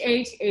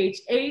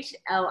 HHHHLING.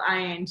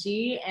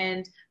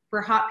 And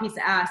for Hot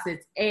Pizza Ass,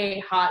 it's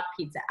A Hot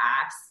Pizza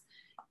Ass.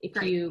 If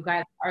you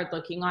guys are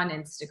looking on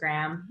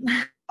Instagram.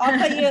 I'll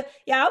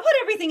put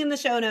everything in the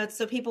show notes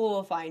so people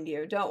will find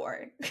you. Don't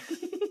worry.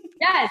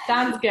 Yeah, it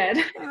sounds good.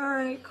 All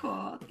right,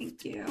 cool.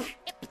 Thank you.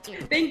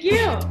 Thank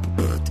you.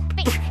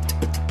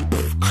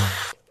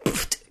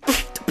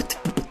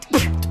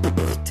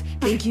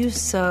 Thank you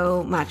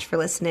so much for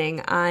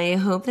listening. I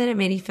hope that it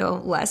made you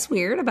feel less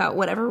weird about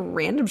whatever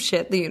random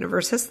shit the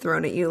universe has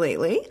thrown at you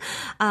lately.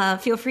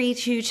 Feel free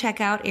to check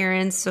out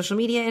Erin's social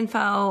media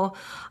info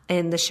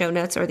in the show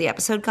notes or the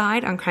episode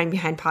guide on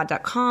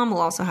cryingbehindpod.com.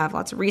 We'll also have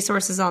lots of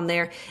resources on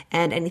there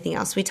and anything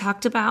else we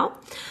talked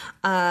about.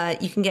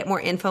 You can get more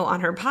info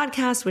on her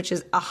podcast, which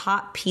is A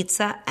Hot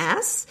Pizza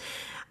Ass,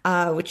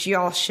 which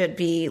y'all should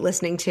be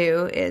listening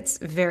to. It's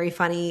very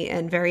funny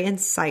and very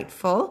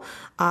insightful.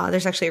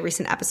 There's actually a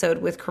recent episode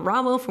with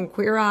Karamo from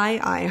Queer Eye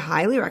I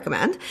highly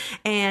recommend.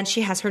 And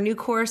she has her new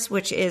course,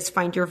 which is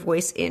Find Your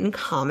Voice in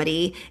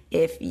Comedy.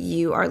 If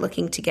you are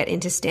looking to get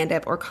into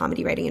stand-up or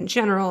comedy writing in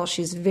general,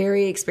 she's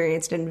very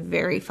experienced and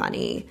very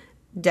funny.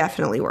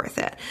 Definitely worth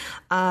it.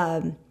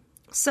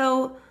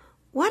 So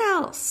what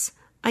else?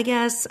 I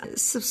guess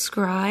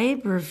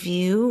subscribe,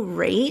 review,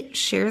 rate,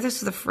 share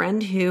this with a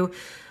friend who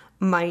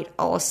might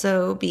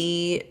also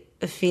be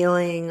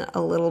feeling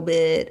a little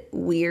bit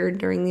weird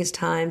during these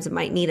times. It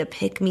might need a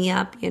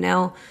pick-me-up,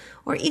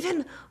 or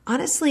even,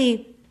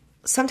 honestly,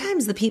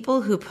 sometimes the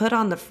people who put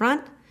on the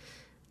front,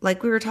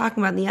 like we were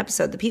talking about in the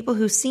episode, the people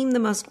who seem the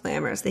most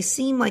glamorous, they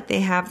seem like they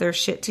have their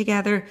shit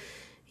together.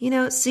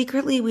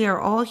 Secretly, we are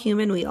all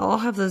human. We all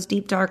have those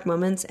deep, dark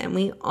moments, and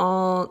we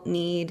all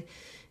need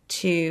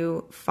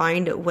to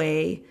find a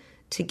way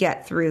to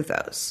get through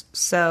those.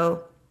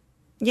 So,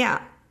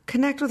 yeah,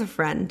 connect with a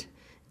friend.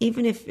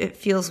 Even if it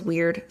feels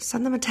weird,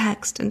 send them a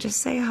text and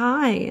just say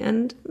hi,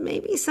 and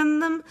maybe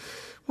send them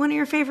one of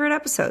your favorite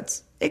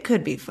episodes. It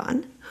could be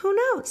fun. Who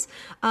knows?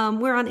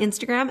 We're on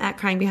Instagram at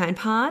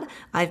cryingbehindpod.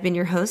 I've been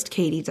your host,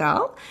 Katie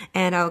Dahl,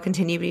 and I will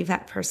continue to be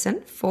that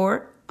person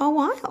for a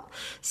while.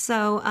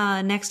 So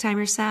next time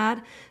you're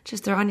sad,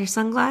 just throw on your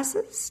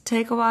sunglasses,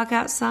 take a walk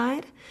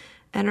outside,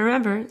 and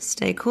remember,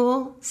 stay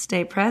cool,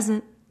 stay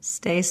present,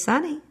 stay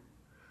sunny.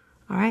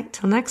 All right,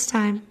 till next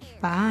time.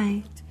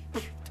 Bye.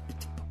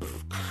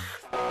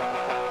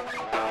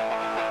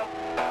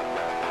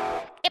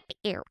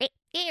 Ew.